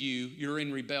written to you, you're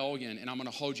in rebellion, and I'm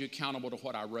going to hold you accountable to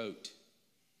what I wrote.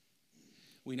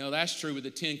 We know that's true with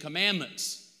the 10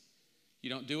 Commandments. You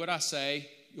don't do what I say,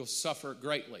 you'll suffer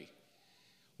greatly.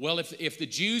 Well, if the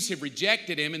Jews have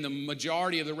rejected him, and the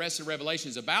majority of the rest of Revelation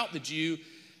is about the Jew,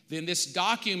 then this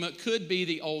document could be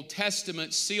the Old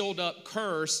Testament sealed up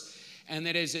curse, and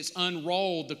that as it's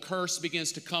unrolled, the curse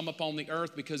begins to come upon the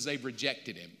earth because they've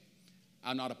rejected him.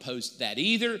 I'm not opposed to that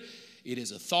either. It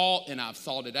is a thought, and I've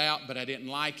thought it out, but I didn't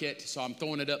like it, so I'm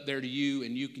throwing it up there to you,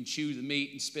 and you can chew the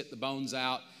meat and spit the bones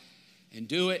out and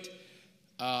do it.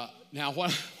 Now,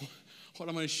 what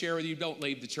I'm going to share with you, don't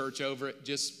leave the church over it.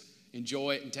 Just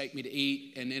enjoy it and take me to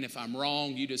eat. And then if I'm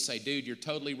wrong, you just say, dude, you're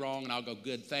totally wrong. And I'll go,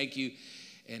 good, thank you.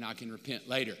 And I can repent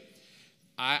later.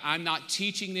 I'm not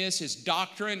teaching this as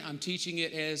doctrine. I'm teaching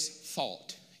it as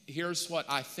thought. Here's what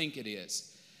I think it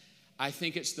is. I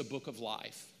think it's the book of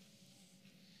life.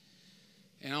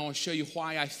 And I want to show you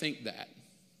why I think that.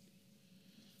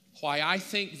 Why I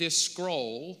think this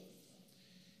scroll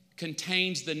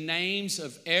contains the names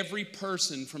of every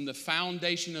person from the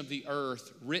foundation of the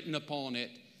earth written upon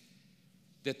it,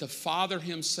 that the Father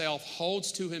himself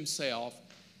holds to himself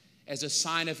as a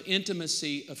sign of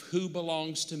intimacy of who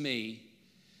belongs to me,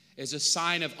 as a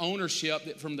sign of ownership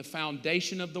that from the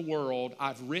foundation of the world,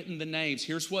 I've written the names.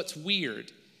 Here's what's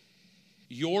weird.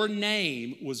 Your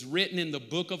name was written in the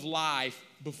book of life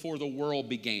before the world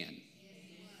began.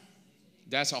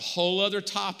 That's a whole other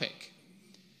topic.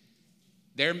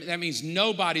 That means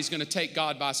nobody's going to take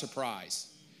God by surprise.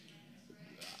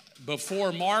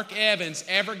 Before Mark Evans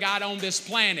ever got on this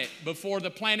planet, before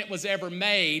the planet was ever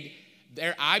made,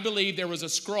 I believe there was a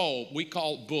scroll, we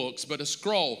call it books, but a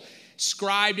scroll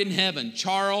scribed in heaven.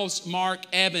 Charles Mark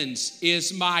Evans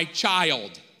is my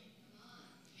child.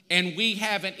 And we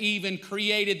haven't even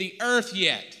created the earth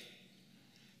yet.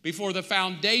 Before the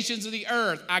foundations of the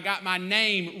earth, I got my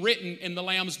name written in the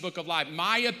Lamb's Book of Life.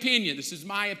 My opinion, this is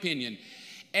my opinion.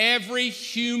 Every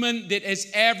human that has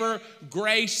ever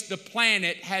graced the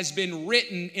planet has been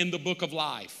written in the book of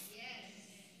life. Yes.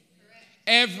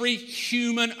 Every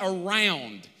human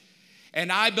around.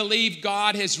 And I believe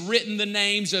God has written the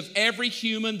names of every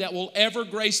human that will ever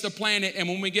grace the planet. And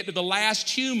when we get to the last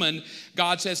human,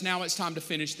 God says, now it's time to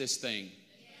finish this thing.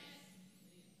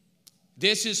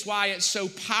 This is why it's so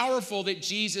powerful that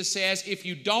Jesus says, if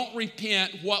you don't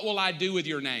repent, what will I do with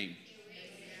your name?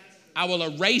 I will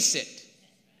erase it.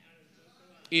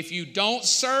 If you don't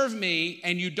serve me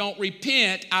and you don't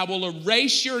repent, I will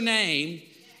erase your name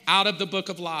out of the book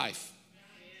of life.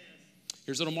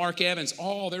 Here's little Mark Evans.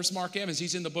 Oh, there's Mark Evans.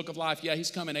 He's in the book of life. Yeah,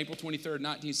 he's coming April 23rd,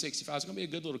 1965. He's going to be a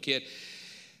good little kid.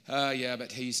 Yeah,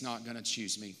 but he's not going to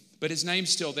choose me. But his name's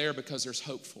still there because there's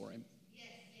hope for him.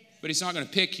 But he's not going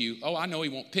to pick you. Oh, I know he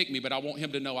won't pick me, but I want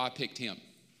him to know I picked him.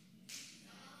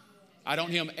 I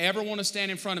don't him ever want to stand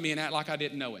in front of me and act like I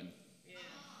didn't know him.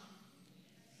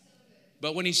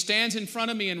 But when he stands in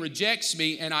front of me and rejects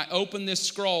me and I open this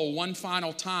scroll one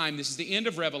final time, this is the end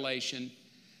of Revelation,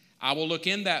 I will look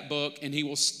in that book and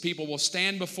people will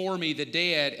stand before me, the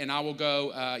dead, and I will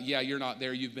go, yeah, you're not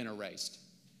there, you've been erased.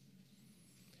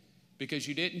 Because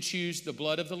you didn't choose the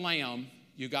blood of the Lamb,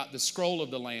 you got the scroll of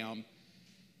the Lamb,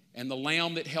 and the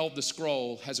Lamb that held the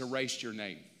scroll has erased your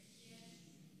name.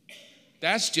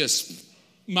 That's just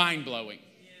mind-blowing.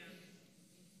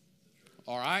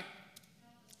 All right?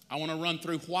 I want to run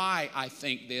through why I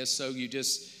think this so you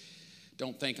just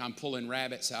don't think I'm pulling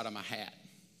rabbits out of my hat.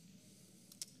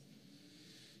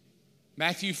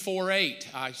 Matthew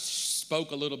 4:8. I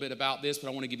spoke a little bit about this, but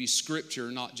I want to give you scripture,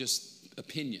 not just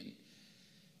opinion.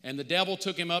 And the devil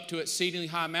took him up to an exceedingly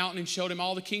high mountain and showed him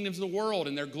all the kingdoms of the world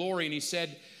and their glory. And he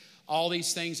said, all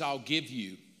these things I'll give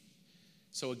you.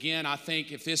 So again, I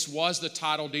think if this was the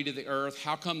title deed of the earth,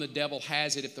 how come the devil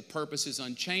has it if the purpose is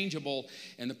unchangeable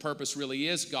and the purpose really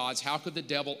is God's? How could the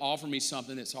devil offer me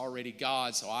something that's already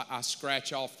God's? So I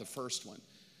scratch off the first one.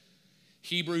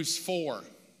 Hebrews 4.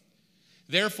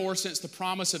 Therefore, since the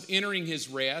promise of entering his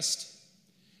rest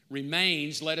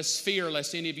remains, let us fear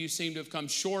lest any of you seem to have come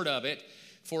short of it.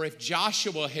 For if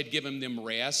Joshua had given them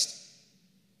rest,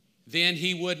 then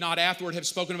he would not afterward have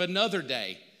spoken of another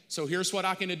day. So here's what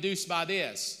I can deduce by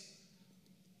this.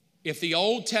 If the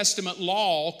Old Testament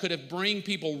law could have bring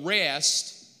people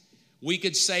rest, we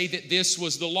could say that this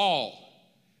was the law,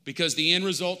 because the end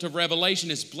result of Revelation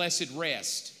is blessed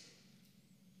rest.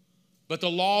 But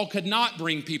the law could not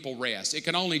bring people rest. It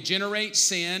could only generate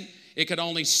sin. It could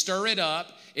only stir it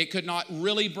up. It could not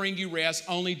really bring you rest.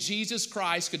 Only Jesus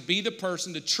Christ could be the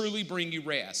person to truly bring you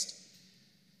rest.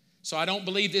 So I don't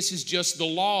believe this is just the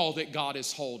law that God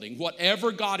is holding.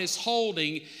 Whatever God is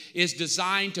holding is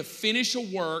designed to finish a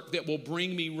work that will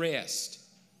bring me rest.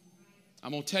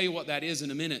 I'm going to tell you what that is in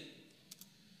a minute.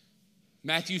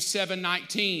 Hebrews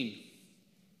 7:19.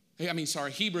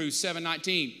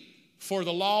 For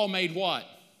the law made what?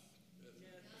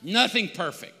 Nothing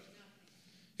perfect.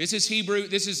 This is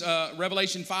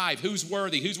Revelation 5. Who's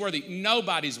worthy? Who's worthy?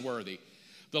 Nobody's worthy.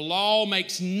 The law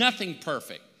makes nothing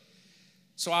perfect.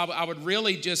 So I would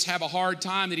really just have a hard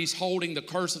time that he's holding the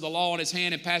curse of the law in his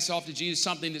hand and pass it off to Jesus,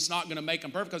 something that's not going to make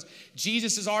him perfect, because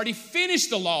Jesus has already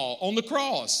finished the law on the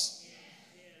cross.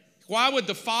 Why would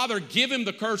the Father give him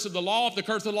the curse of the law if the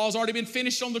curse of the law has already been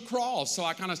finished on the cross? So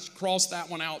I kind of crossed that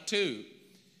one out too.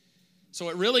 So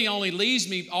it really only leaves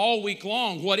me all week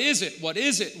long. What is it? What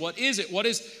is it? What is it? What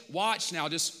is? Watch now.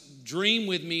 Just dream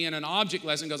with me in an object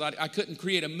lesson, because I couldn't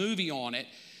create a movie on it.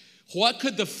 What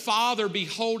could the Father be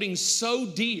holding so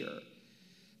dear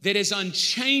that is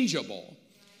unchangeable,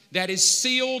 that is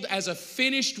sealed as a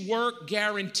finished work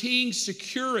guaranteeing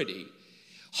security,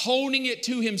 holding it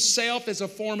to himself as a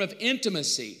form of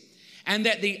intimacy, and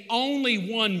that the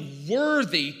only one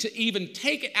worthy to even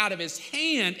take it out of his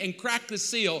hand and crack the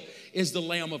seal is the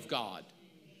Lamb of God?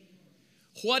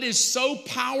 What is so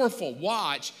powerful,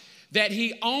 watch, that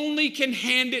he only can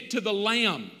hand it to the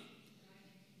Lamb?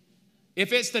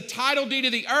 If it's the title deed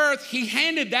of the earth, he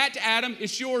handed that to Adam.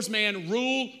 It's yours, man.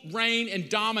 Rule, reign, and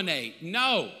dominate.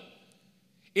 No.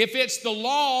 If it's the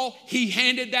law, he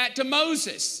handed that to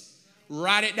Moses.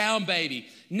 Write it down, baby.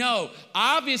 No.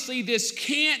 Obviously, this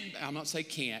can't, I'm not saying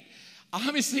can't.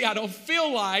 Obviously, I don't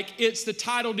feel like it's the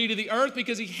title deed of the earth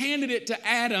because he handed it to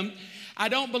Adam. I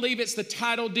don't believe it's the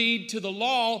title deed to the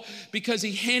law because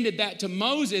he handed that to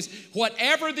Moses.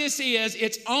 Whatever this is,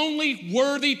 it's only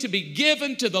worthy to be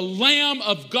given to the Lamb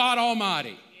of God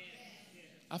Almighty.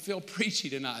 I feel preachy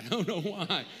tonight. I don't know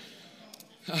why.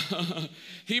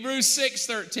 Hebrews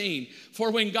 6:13.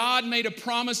 For when God made a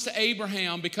promise to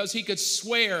Abraham, because he could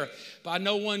swear by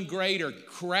no one greater,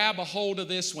 grab a hold of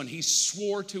this one, he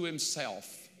swore to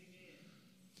himself.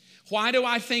 Why do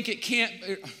I think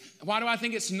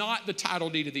it's not the title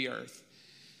deed of the earth?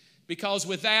 Because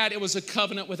with that, it was a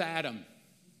covenant with Adam.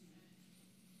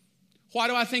 Why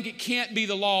do I think it can't be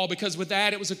the law? Because with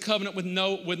that, it was a covenant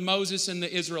with Moses and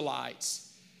the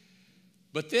Israelites.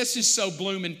 But this is so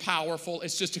blooming powerful,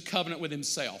 it's just a covenant with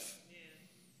himself.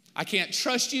 I can't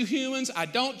trust you humans. I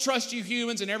don't trust you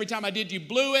humans. And every time I did, you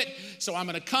blew it. So I'm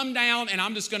going to come down and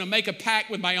I'm just going to make a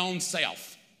pact with my own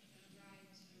self.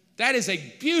 That is a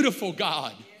beautiful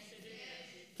God.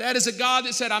 That is a God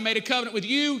that said, I made a covenant with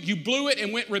you. You blew it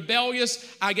and went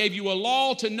rebellious. I gave you a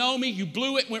law to know me. You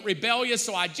blew it, went rebellious.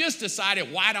 So I just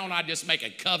decided, why don't I just make a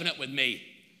covenant with me?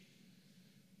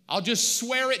 I'll just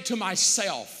swear it to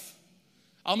myself.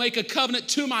 I'll make a covenant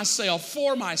to myself,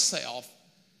 for myself.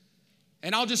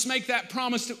 And I'll just make that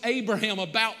promise to Abraham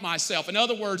about myself. In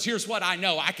other words, here's what I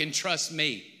know. I can trust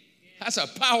me. That's a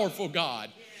powerful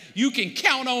God. You can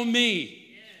count on me.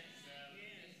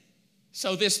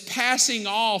 So this passing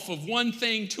off of one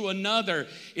thing to another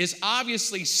is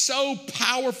obviously so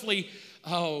powerfully,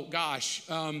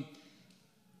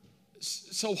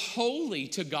 so holy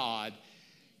to God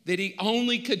that he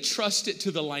only could trust it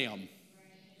to the Lamb.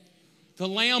 The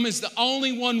Lamb is the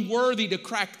only one worthy to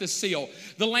crack the seal.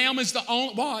 The Lamb is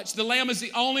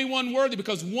the only one worthy,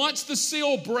 because once the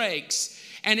seal breaks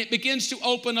and it begins to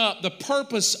open up, the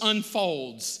purpose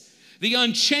unfolds. The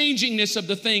unchangingness of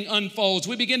the thing unfolds.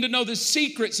 We begin to know the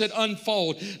secrets that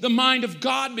unfold. The mind of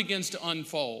God begins to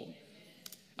unfold.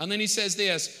 And then he says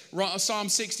this, Psalm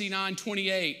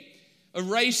 69:28,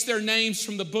 erase their names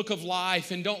from the book of life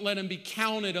and don't let them be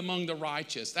counted among the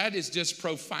righteous. That is just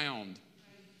profound.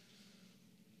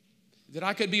 That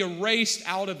I could be erased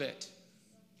out of it.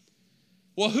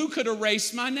 Well, who could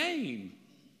erase my name?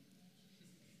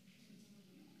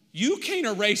 You can't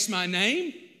erase my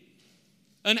name.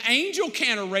 An angel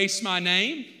can't erase my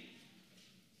name.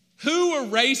 Who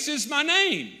erases my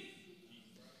name?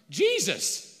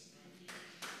 Jesus.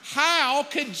 How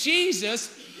could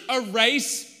Jesus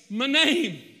erase my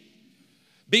name?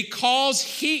 Because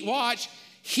he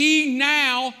he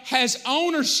now has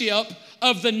ownership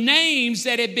of the names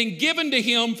that have been given to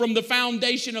him from the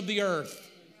foundation of the earth.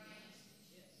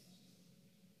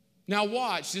 Now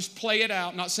watch, just play it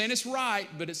out. Not saying it's right,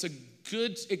 but it's a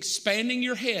good expanding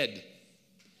your head.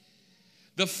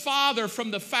 The Father from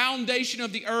the foundation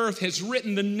of the earth has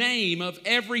written the name of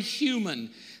every human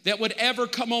that would ever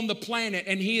come on the planet,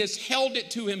 and he has held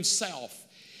it to himself.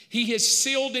 He has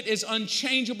sealed it as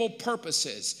unchangeable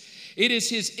purposes. It is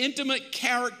his intimate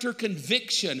character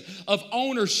conviction of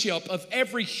ownership of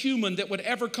every human that would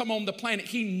ever come on the planet.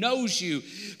 He knows you.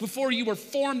 Before you were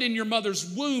formed in your mother's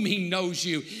womb, he knows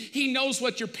you. He knows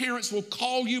what your parents will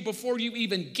call you before you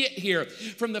even get here.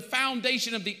 From the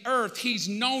foundation of the earth, he's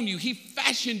known you. He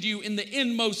fashioned you in the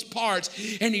inmost parts,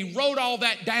 and he wrote all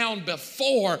that down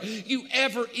before you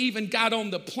ever even got on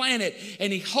the planet,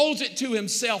 and he holds it to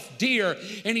himself dear,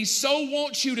 and he so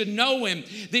wants you to know him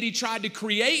that he tried to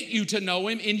create you to know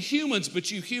him in humans,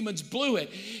 but you humans blew it.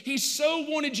 He so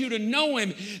wanted you to know him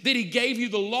that he gave you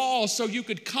the law so you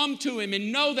could come to him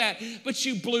and know that, but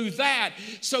you blew that.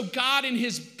 So God in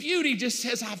his beauty just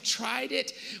says, I've tried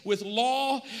it with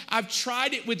law. I've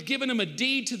tried it with giving them a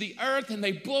deed to the earth, and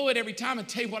they blow it every time. I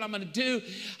tell you what I'm going to do.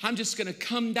 I'm just going to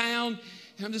come down.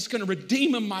 I'm just going to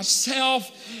redeem them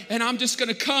myself, and I'm just going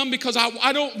to come because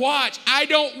I don't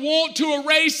want to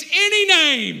erase any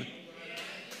name.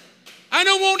 I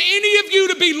don't want any of you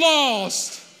to be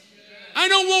lost. I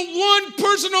don't want one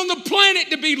person on the planet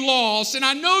to be lost. And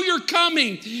I know you're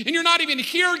coming and you're not even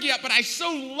here yet, but I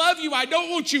so love you. I don't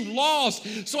want you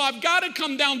lost. So I've got to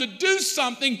come down to do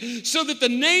something so that the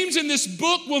names in this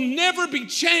book will never be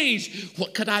changed.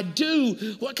 What could I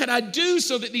do? What could I do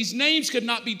so that these names could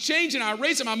not be changed? And I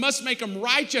erase them. I must make them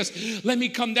righteous. Let me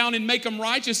come down and make them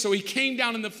righteous. So he came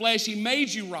down in the flesh. He made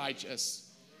you righteous.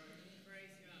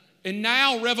 And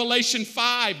now Revelation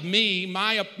 5,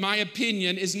 my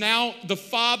opinion, is now the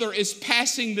Father is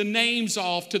passing the names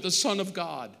off to the Son of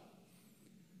God.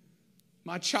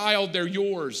 My child, they're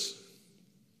yours.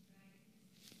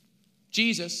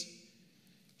 Jesus,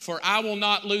 for I will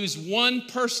not lose one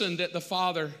person that the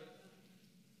Father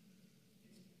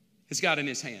has got in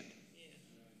his hand.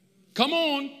 Come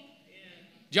on.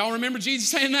 Do y'all remember Jesus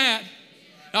saying that?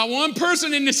 Not one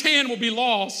person in his hand will be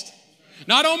lost.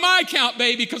 Not on my account,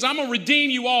 baby, because I'm going to redeem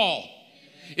you all.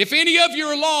 If any of you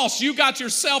are lost, you got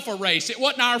yourself erased. It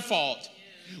wasn't our fault.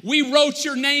 We wrote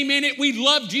your name in it. We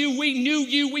loved you. We knew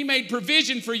you. We made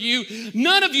provision for you.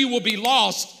 None of you will be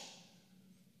lost.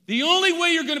 The only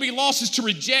way you're going to be lost is to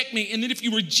reject me. And then if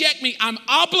you reject me, I'm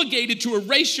obligated to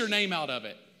erase your name out of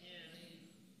it.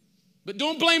 But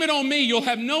don't blame it on me. You'll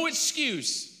have no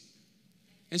excuse.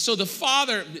 And so the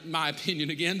Father, in my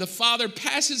opinion again, the Father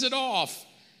passes it off.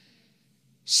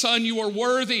 Son, you are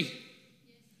worthy.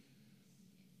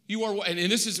 You are, and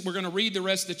this is, we're going to read the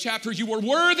rest of the chapter. You are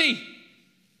worthy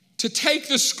to take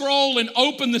the scroll and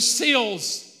open the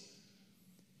seals.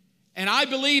 And I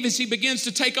believe as he begins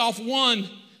to take off one,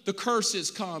 the curses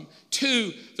come.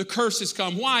 Two, the curses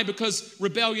come. Why? Because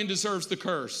rebellion deserves the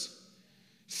curse.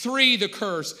 3, the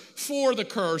curse. 4, the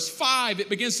curse. 5, it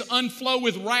begins to unflow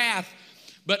with wrath.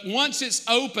 But once it's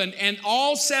open and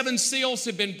all 7 seals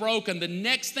have been broken, the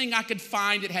next thing I could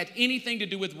find that had anything to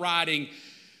do with writing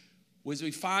was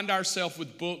we find ourselves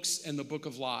with books and the book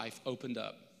of life opened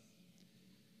up.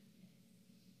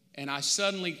 And I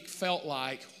suddenly felt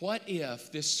like, what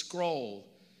if this scroll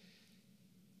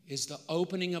is the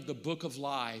opening of the book of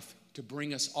life to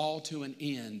bring us all to an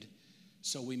end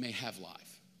so we may have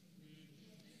life?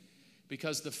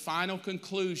 Because the final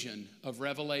conclusion of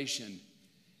Revelation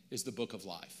is the book of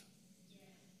life.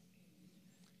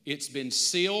 It's been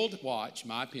sealed, watch,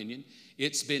 my opinion,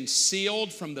 it's been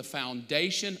sealed from the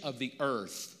foundation of the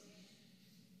earth.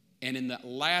 And in the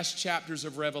last chapters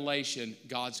of Revelation,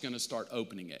 God's going to start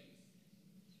opening it.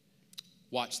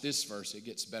 Watch this verse, it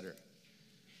gets better.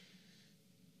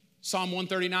 Psalm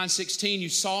 139:16, you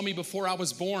saw me before I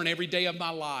was born. Every day of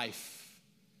my life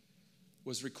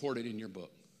was recorded in your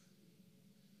book.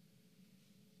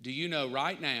 Do you know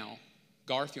right now,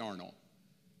 Garth Yarnell,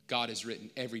 God has written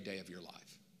every day of your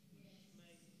life.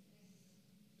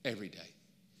 Every day.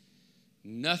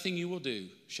 Nothing you will do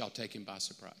shall take him by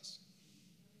surprise.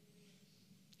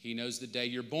 He knows the day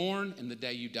you're born and the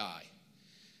day you die.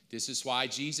 This is why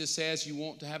Jesus says you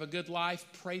want to have a good life,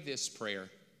 pray this prayer.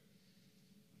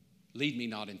 Lead me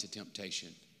not into temptation,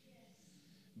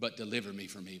 but deliver me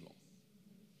from evil.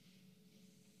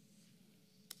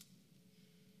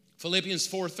 Philippians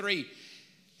 4:3.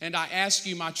 And I ask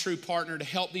you, my true partner, to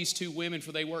help these 2 women,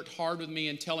 for they worked hard with me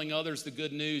in telling others the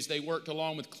good news. They worked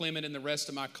along with Clement and the rest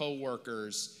of my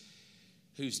co-workers,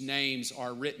 whose names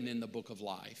are written in the book of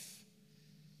life.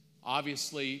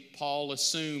 Obviously, Paul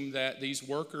assumed that these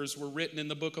workers were written in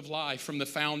the book of life from the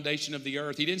foundation of the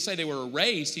earth. He didn't say they were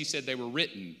erased, he said they were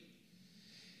written.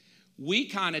 We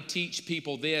kind of teach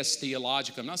people this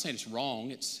theologically. I'm not saying it's wrong,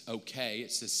 it's okay,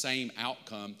 it's the same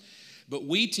outcome. But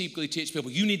we typically teach people,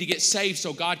 you need to get saved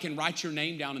so God can write your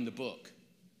name down in the book.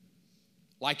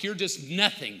 Like you're just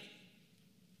nothing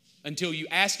until you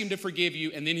ask him to forgive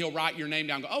you, and then he'll write your name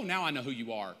down and go, oh, now I know who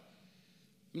you are.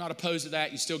 I'm not opposed to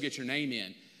that. You still get your name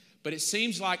in. But it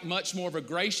seems like much more of a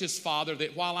gracious Father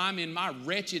that while I'm in my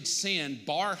wretched sin,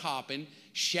 bar hopping,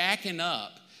 shacking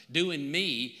up, doing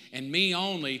me and me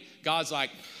only, God's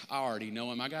like, I already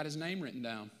know him. I got his name written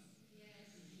down.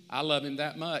 I love him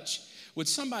that much. Would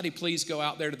somebody please go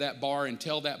out there to that bar and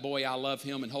tell that boy I love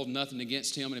him and hold nothing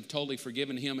against him and have totally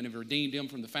forgiven him and have redeemed him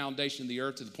from the foundation of the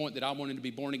earth to the point that I want him to be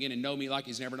born again and know me like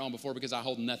he's never known before because I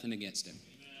hold nothing against him.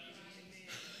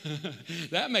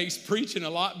 That makes preaching a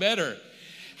lot better.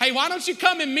 Hey, why don't you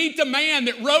come and meet the man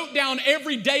that wrote down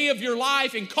every day of your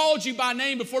life and called you by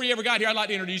name before you ever got here? I'd like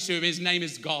to introduce you to him. His name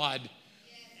is God.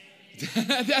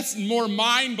 That's more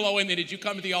mind-blowing than did you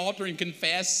come to the altar and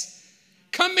confess?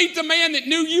 Come meet the man that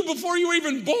knew you before you were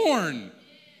even born.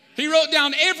 He wrote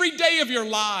down every day of your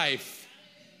life.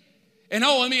 And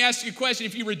let me ask you a question.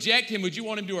 If you reject him, would you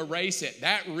want him to erase it?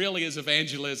 That really is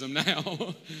evangelism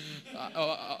now.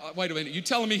 Wait a minute. You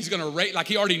telling me he's going to erase, like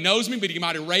he already knows me, but he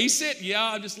might erase it?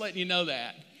 Yeah, I'm just letting you know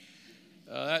that.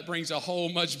 That brings a whole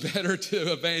much better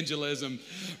to evangelism.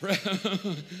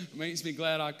 Makes me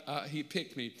glad he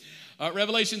picked me.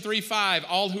 Revelation 3:5,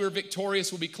 all who are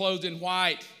victorious will be clothed in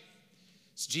white.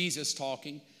 It's Jesus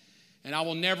talking. And I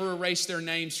will never erase their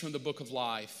names from the book of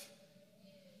life.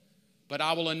 But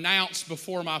I will announce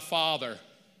before my Father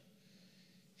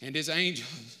and his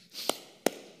angels,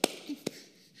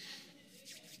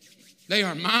 they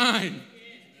are mine.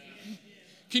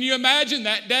 Can you imagine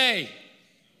that day?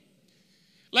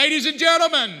 Ladies and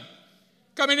gentlemen,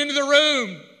 coming into the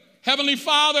room, Heavenly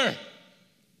Father,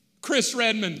 Chris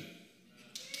Redmond.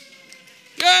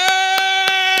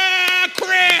 Yeah,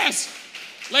 Chris!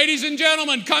 Ladies and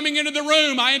gentlemen, coming into the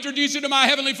room, I introduce you to my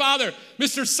Heavenly Father,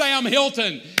 Mr. Sam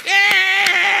Hilton.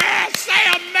 Yeah!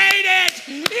 Sam made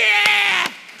it!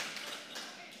 Yeah!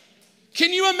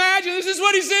 Can you imagine? This is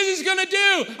what he says he's going to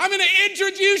do. I'm going to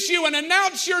introduce you and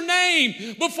announce your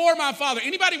name before my Father.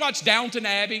 Anybody watch Downton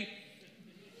Abbey?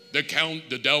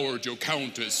 The Dowager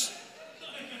Countess.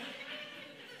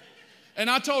 And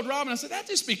I told Robin, I said, that'd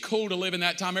just be cool to live in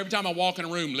that time. Every time I walk in a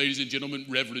room, ladies and gentlemen,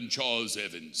 Reverend Charles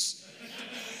Evans.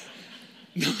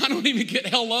 No, I don't even get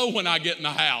hello when I get in the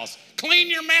house. Clean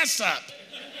your mess up.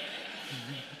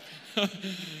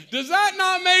 Does that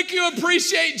not make you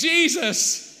appreciate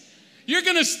Jesus? You're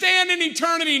going to stand in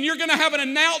eternity and you're going to have an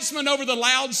announcement over the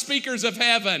loudspeakers of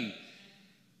heaven.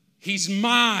 He's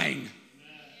mine.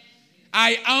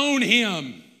 I own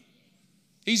him.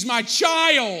 He's my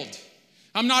child.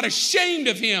 I'm not ashamed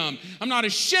of him. I'm not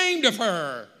ashamed of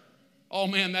her. Oh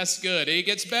man, that's good. It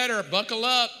gets better. Buckle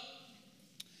up.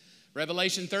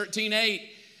 Revelation 13:8,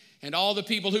 and all the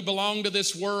people who belong to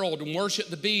this world and worship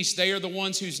the beast, they are the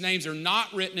ones whose names are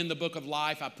not written in the book of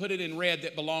life. I put it in red,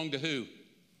 that belong to who?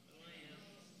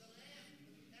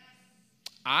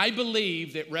 I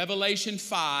believe that Revelation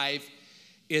 5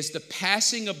 is the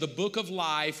passing of the book of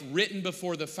life written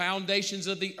before the foundations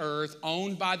of the earth,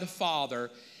 owned by the Father,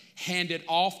 handed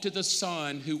off to the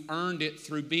Son who earned it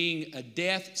through being a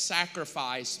death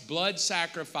sacrifice, blood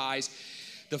sacrifice.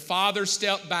 The Father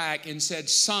stepped back and said,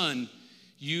 Son,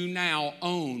 you now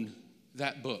own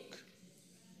that book.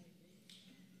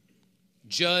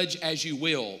 Judge as you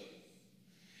will.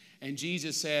 And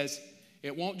Jesus says,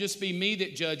 it won't just be me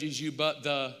that judges you, but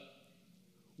the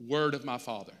word of my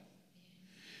Father.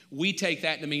 We take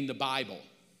that to mean the Bible.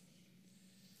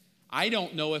 I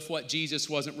don't know if what Jesus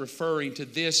wasn't referring to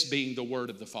this being the word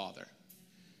of the Father.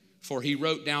 For he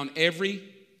wrote down every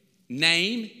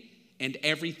name and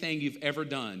everything you've ever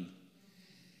done.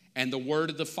 And the word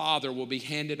of the Father will be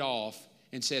handed off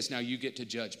and says, now you get to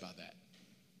judge by that.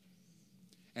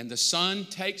 And the Son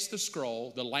takes the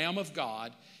scroll, the Lamb of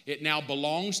God. It now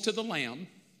belongs to the Lamb.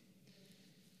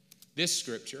 This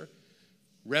scripture,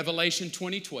 Revelation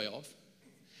 20:12.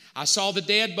 I saw the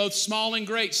dead, both small and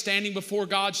great, standing before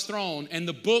God's throne. And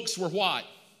the books were what?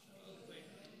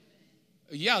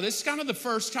 Yeah, this is kind of the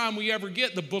first time we ever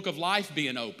get the book of life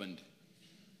being opened.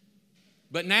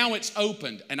 But now it's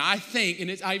opened, and I think,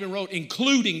 and I even wrote,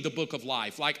 including the book of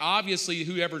life. Like, obviously,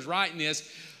 whoever's writing this,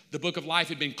 the book of life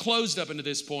had been closed up until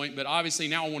this point, but obviously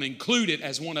now I want to include it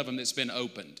as one of them that's been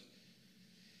opened.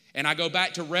 And I go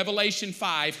back to Revelation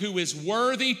 5, who is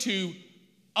worthy to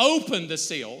open the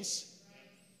seals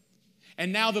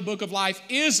And now the book of life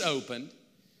is opened.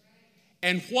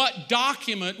 And what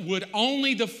document would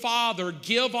only the Father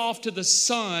give off to the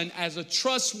Son as a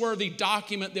trustworthy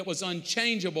document that was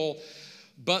unchangeable,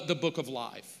 but the book of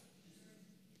life?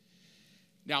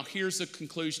 Now, here's the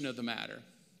conclusion of the matter.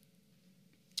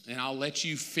 And I'll let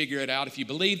you figure it out. If you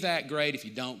believe that, great. If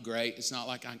you don't, great. It's not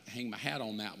like I hang my hat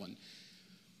on that one.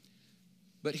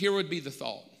 But here would be the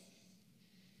thought.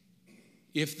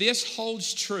 If this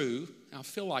holds true, I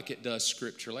feel like it does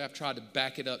scripturally. I've tried to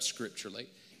back it up scripturally.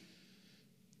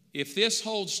 If this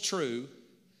holds true,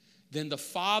 then the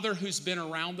Father who's been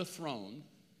around the throne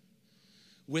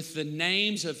with the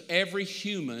names of every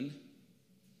human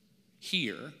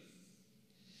here,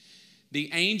 the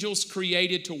angels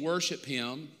created to worship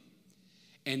him,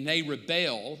 and they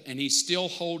rebel, and he's still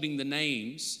holding the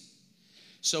names.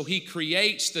 So he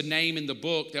creates the name in the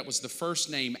book that was the first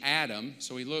name, Adam.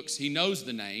 So he knows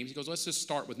the names. He goes, let's just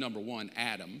start with number one,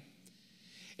 Adam.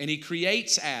 And he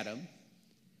creates Adam,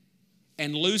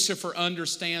 and Lucifer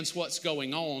understands what's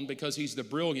going on because he's the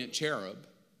brilliant cherub.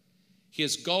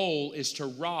 His goal is to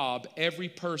rob every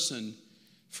person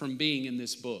from being in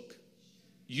this book.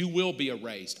 You will be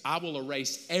erased. I will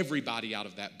erase everybody out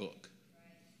of that book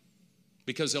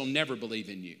because they'll never believe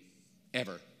in you,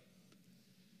 ever.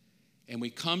 And we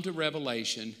come to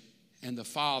Revelation, and the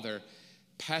Father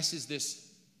passes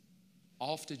this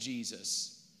off to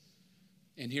Jesus.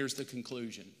 And here's the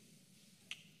conclusion.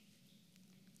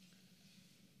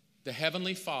 The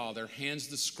Heavenly Father hands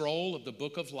the scroll of the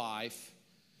book of life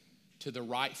to the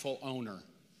rightful owner,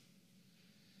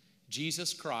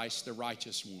 Jesus Christ, the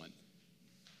righteous one,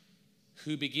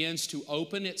 who begins to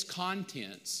open its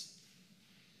contents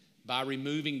by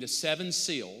removing the 7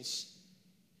 seals,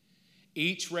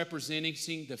 each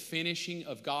representing the finishing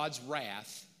of God's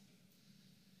wrath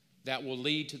that will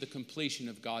lead to the completion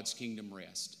of God's kingdom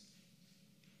rest.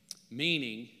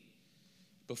 Meaning,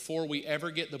 before we ever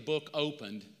get the book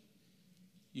opened,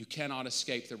 you cannot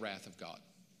escape the wrath of God.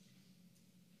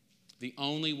 The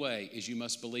only way is you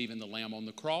must believe in the Lamb on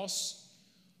the cross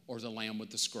or the Lamb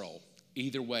with the scroll.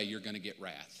 Either way, you're going to get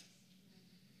wrath.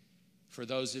 For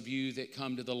those of you that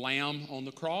come to the Lamb on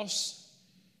the cross,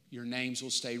 your names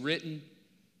will stay written.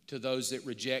 To those that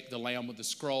reject the Lamb with the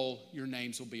scroll, your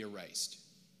names will be erased.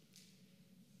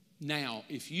 Now,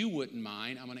 if you wouldn't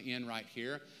mind, I'm going to end right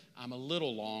here. I'm a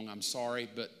little long, I'm sorry,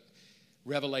 but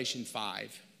Revelation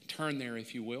 5. Turn there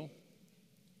if you will.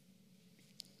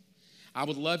 I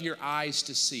would love your eyes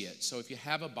to see it. So if you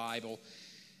have a Bible,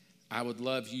 I would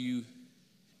love you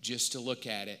just to look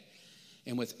at it.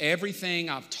 And with everything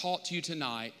I've taught to you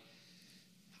tonight,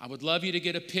 I would love you to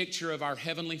get a picture of our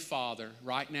Heavenly Father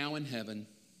right now in heaven,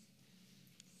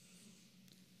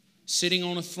 sitting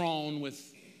on a throne with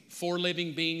 4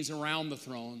 living beings around the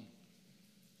throne,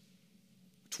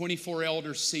 24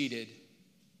 elders seated,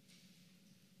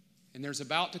 and there's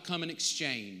about to come an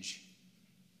exchange.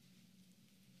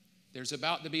 There's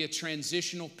about to be a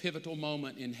transitional, pivotal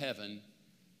moment in heaven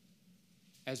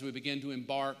as we begin to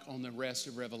embark on the rest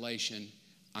of Revelation.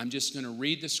 I'm just going to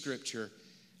read the scripture.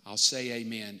 I'll say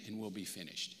amen, and we'll be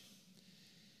finished.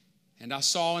 And I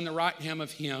saw in the right hand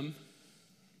of him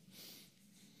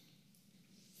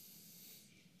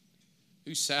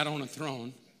who sat on a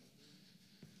throne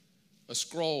a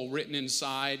scroll written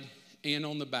inside and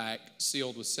on the back,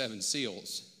 sealed with 7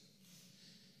 seals.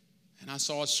 And I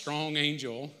saw a strong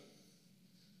angel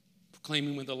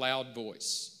proclaiming with a loud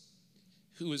voice,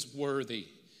 "Who is worthy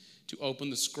to open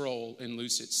the scroll and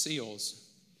loose its seals?"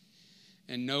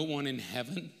 And no one in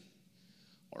heaven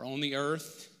or on the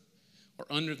earth or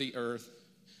under the earth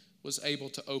was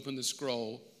able to open the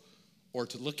scroll or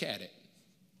to look at it.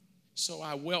 So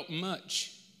I wept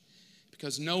much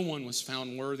because no one was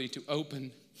found worthy to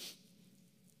open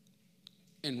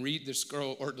and read the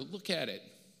scroll or to look at it.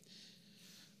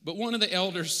 But one of the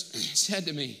elders said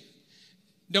to me,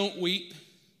 "Don't weep.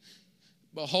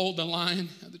 Behold, the Lion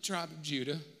of the tribe of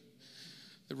Judah,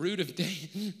 the root of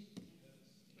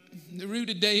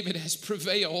David has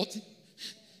prevailed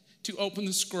to open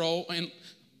the scroll and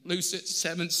loose its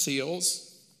 7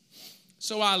 seals."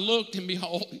 So I looked, and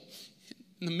behold,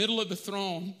 in the middle of the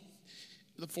throne,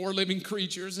 the 4 living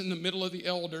creatures, in the middle of the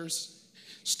elders,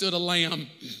 stood a lamb,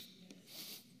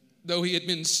 though he had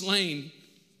been slain,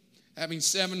 having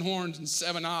 7 horns and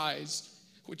 7 eyes,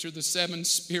 which are the 7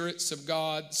 spirits of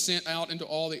God sent out into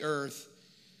all the earth.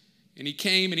 And he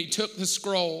came and he took the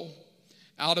scroll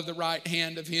out of the right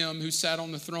hand of him who sat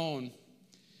on the throne.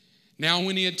 Now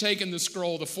when he had taken the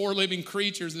scroll, the 4 living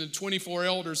creatures and the 24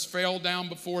 elders fell down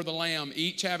before the Lamb,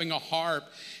 each having a harp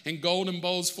and golden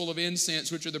bowls full of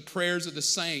incense, which are the prayers of the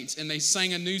saints. And they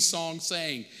sang a new song,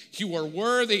 saying, "You are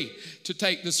worthy to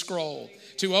take the scroll,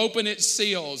 to open its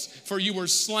seals, for you were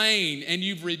slain, and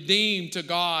you've redeemed to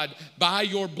God by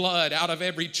your blood out of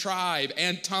every tribe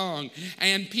and tongue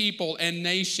and people and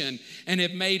nation, and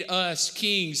have made us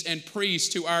kings and priests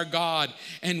to our God,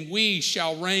 and we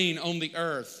shall reign on the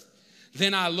earth."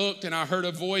 Then I looked, and I heard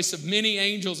a voice of many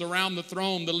angels around the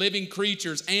throne, the living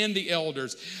creatures and the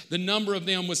elders. The number of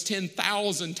them was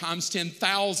 10,000 times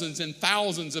 10,000s and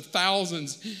thousands of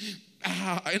thousands.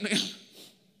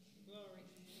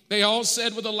 They all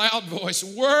said with a loud voice,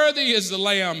 "Worthy is the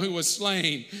Lamb who was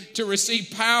slain to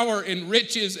receive power and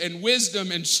riches and wisdom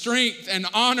and strength and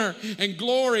honor and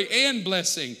glory and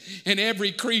blessing." And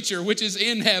every creature which is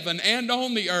in heaven and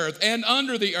on the earth and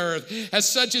under the earth, as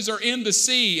such as are in the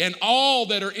sea and all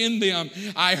that are in them,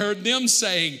 I heard them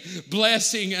saying,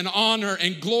 "Blessing and honor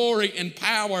and glory and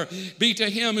power be to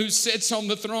him who sits on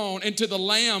the throne and to the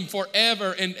Lamb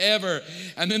forever and ever."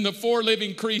 And then the 4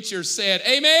 living creatures said,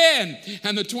 "Amen."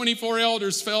 And the 24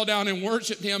 elders fell down and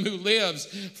worshiped him who lives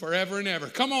forever and ever.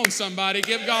 Come on, somebody,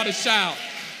 give God a shout.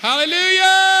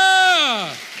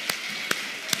 Hallelujah!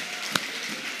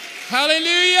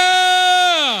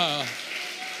 Hallelujah!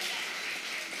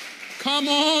 Come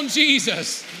on,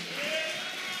 Jesus.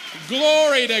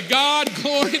 Glory to God,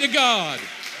 glory to God.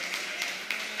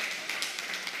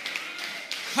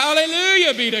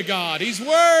 Hallelujah be to God. He's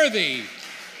worthy.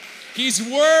 He's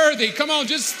worthy. Come on,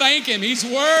 just thank him. He's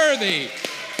worthy.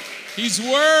 He's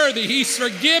worthy. He's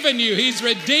forgiven you. He's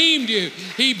redeemed you.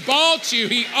 He bought you.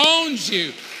 He owns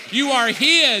you. You are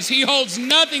his. He holds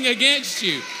nothing against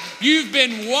you. You've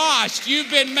been washed.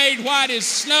 You've been made white as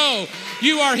snow.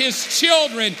 You are his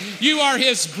children. You are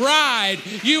his bride.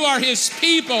 You are his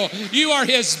people. You are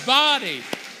his body.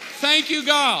 Thank you,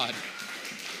 God.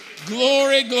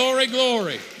 Glory, glory,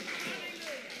 glory.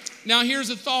 Now, here's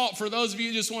a thought for those of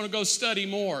you who just want to go study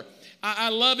more. I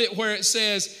love it where it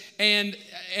says, and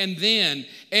then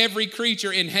every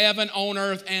creature in heaven, on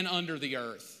earth, and under the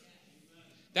earth.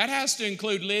 That has to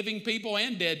include living people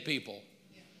and dead people.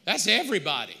 That's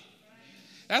everybody.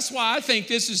 That's why I think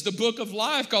this is the book of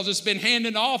life, because it's been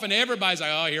handed off and everybody's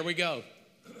like, "Oh, here we go."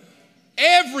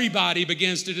 Everybody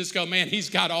begins to just go, "Man, he's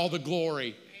got all the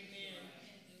glory."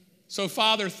 So,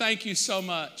 Father, thank you so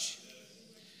much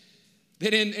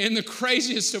that in the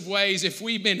craziest of ways, if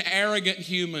we've been arrogant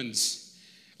humans,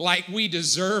 like we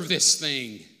deserve this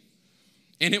thing,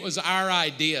 and it was our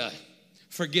idea,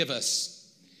 forgive us.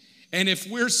 And if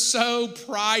we're so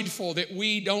prideful that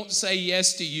we don't say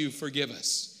yes to you, forgive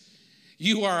us.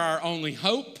 You are our only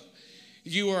hope.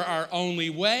 You are our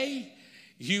only way.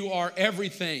 You are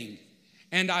everything.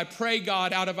 And I pray,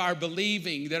 God, out of our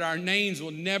believing that our names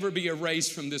will never be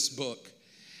erased from this book.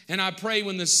 And I pray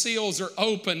when the seals are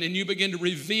opened and you begin to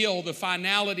reveal the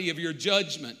finality of your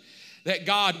judgment, that,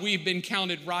 God, we've been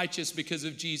counted righteous because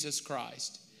of Jesus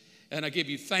Christ. And I give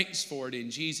you thanks for it in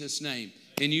Jesus' name.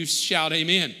 And you shout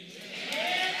amen.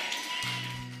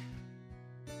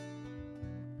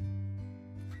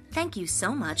 Thank you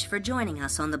so much for joining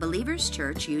us on the Believers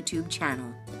Church YouTube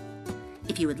channel.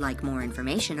 If you would like more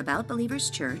information about Believers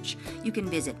Church, you can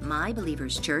visit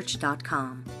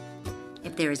mybelieverschurch.com.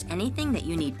 If there is anything that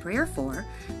you need prayer for,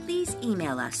 please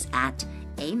email us at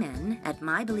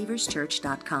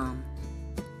amen@mybelieverschurch.com.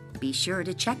 Be sure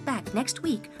to check back next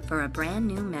week for a brand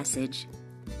new message.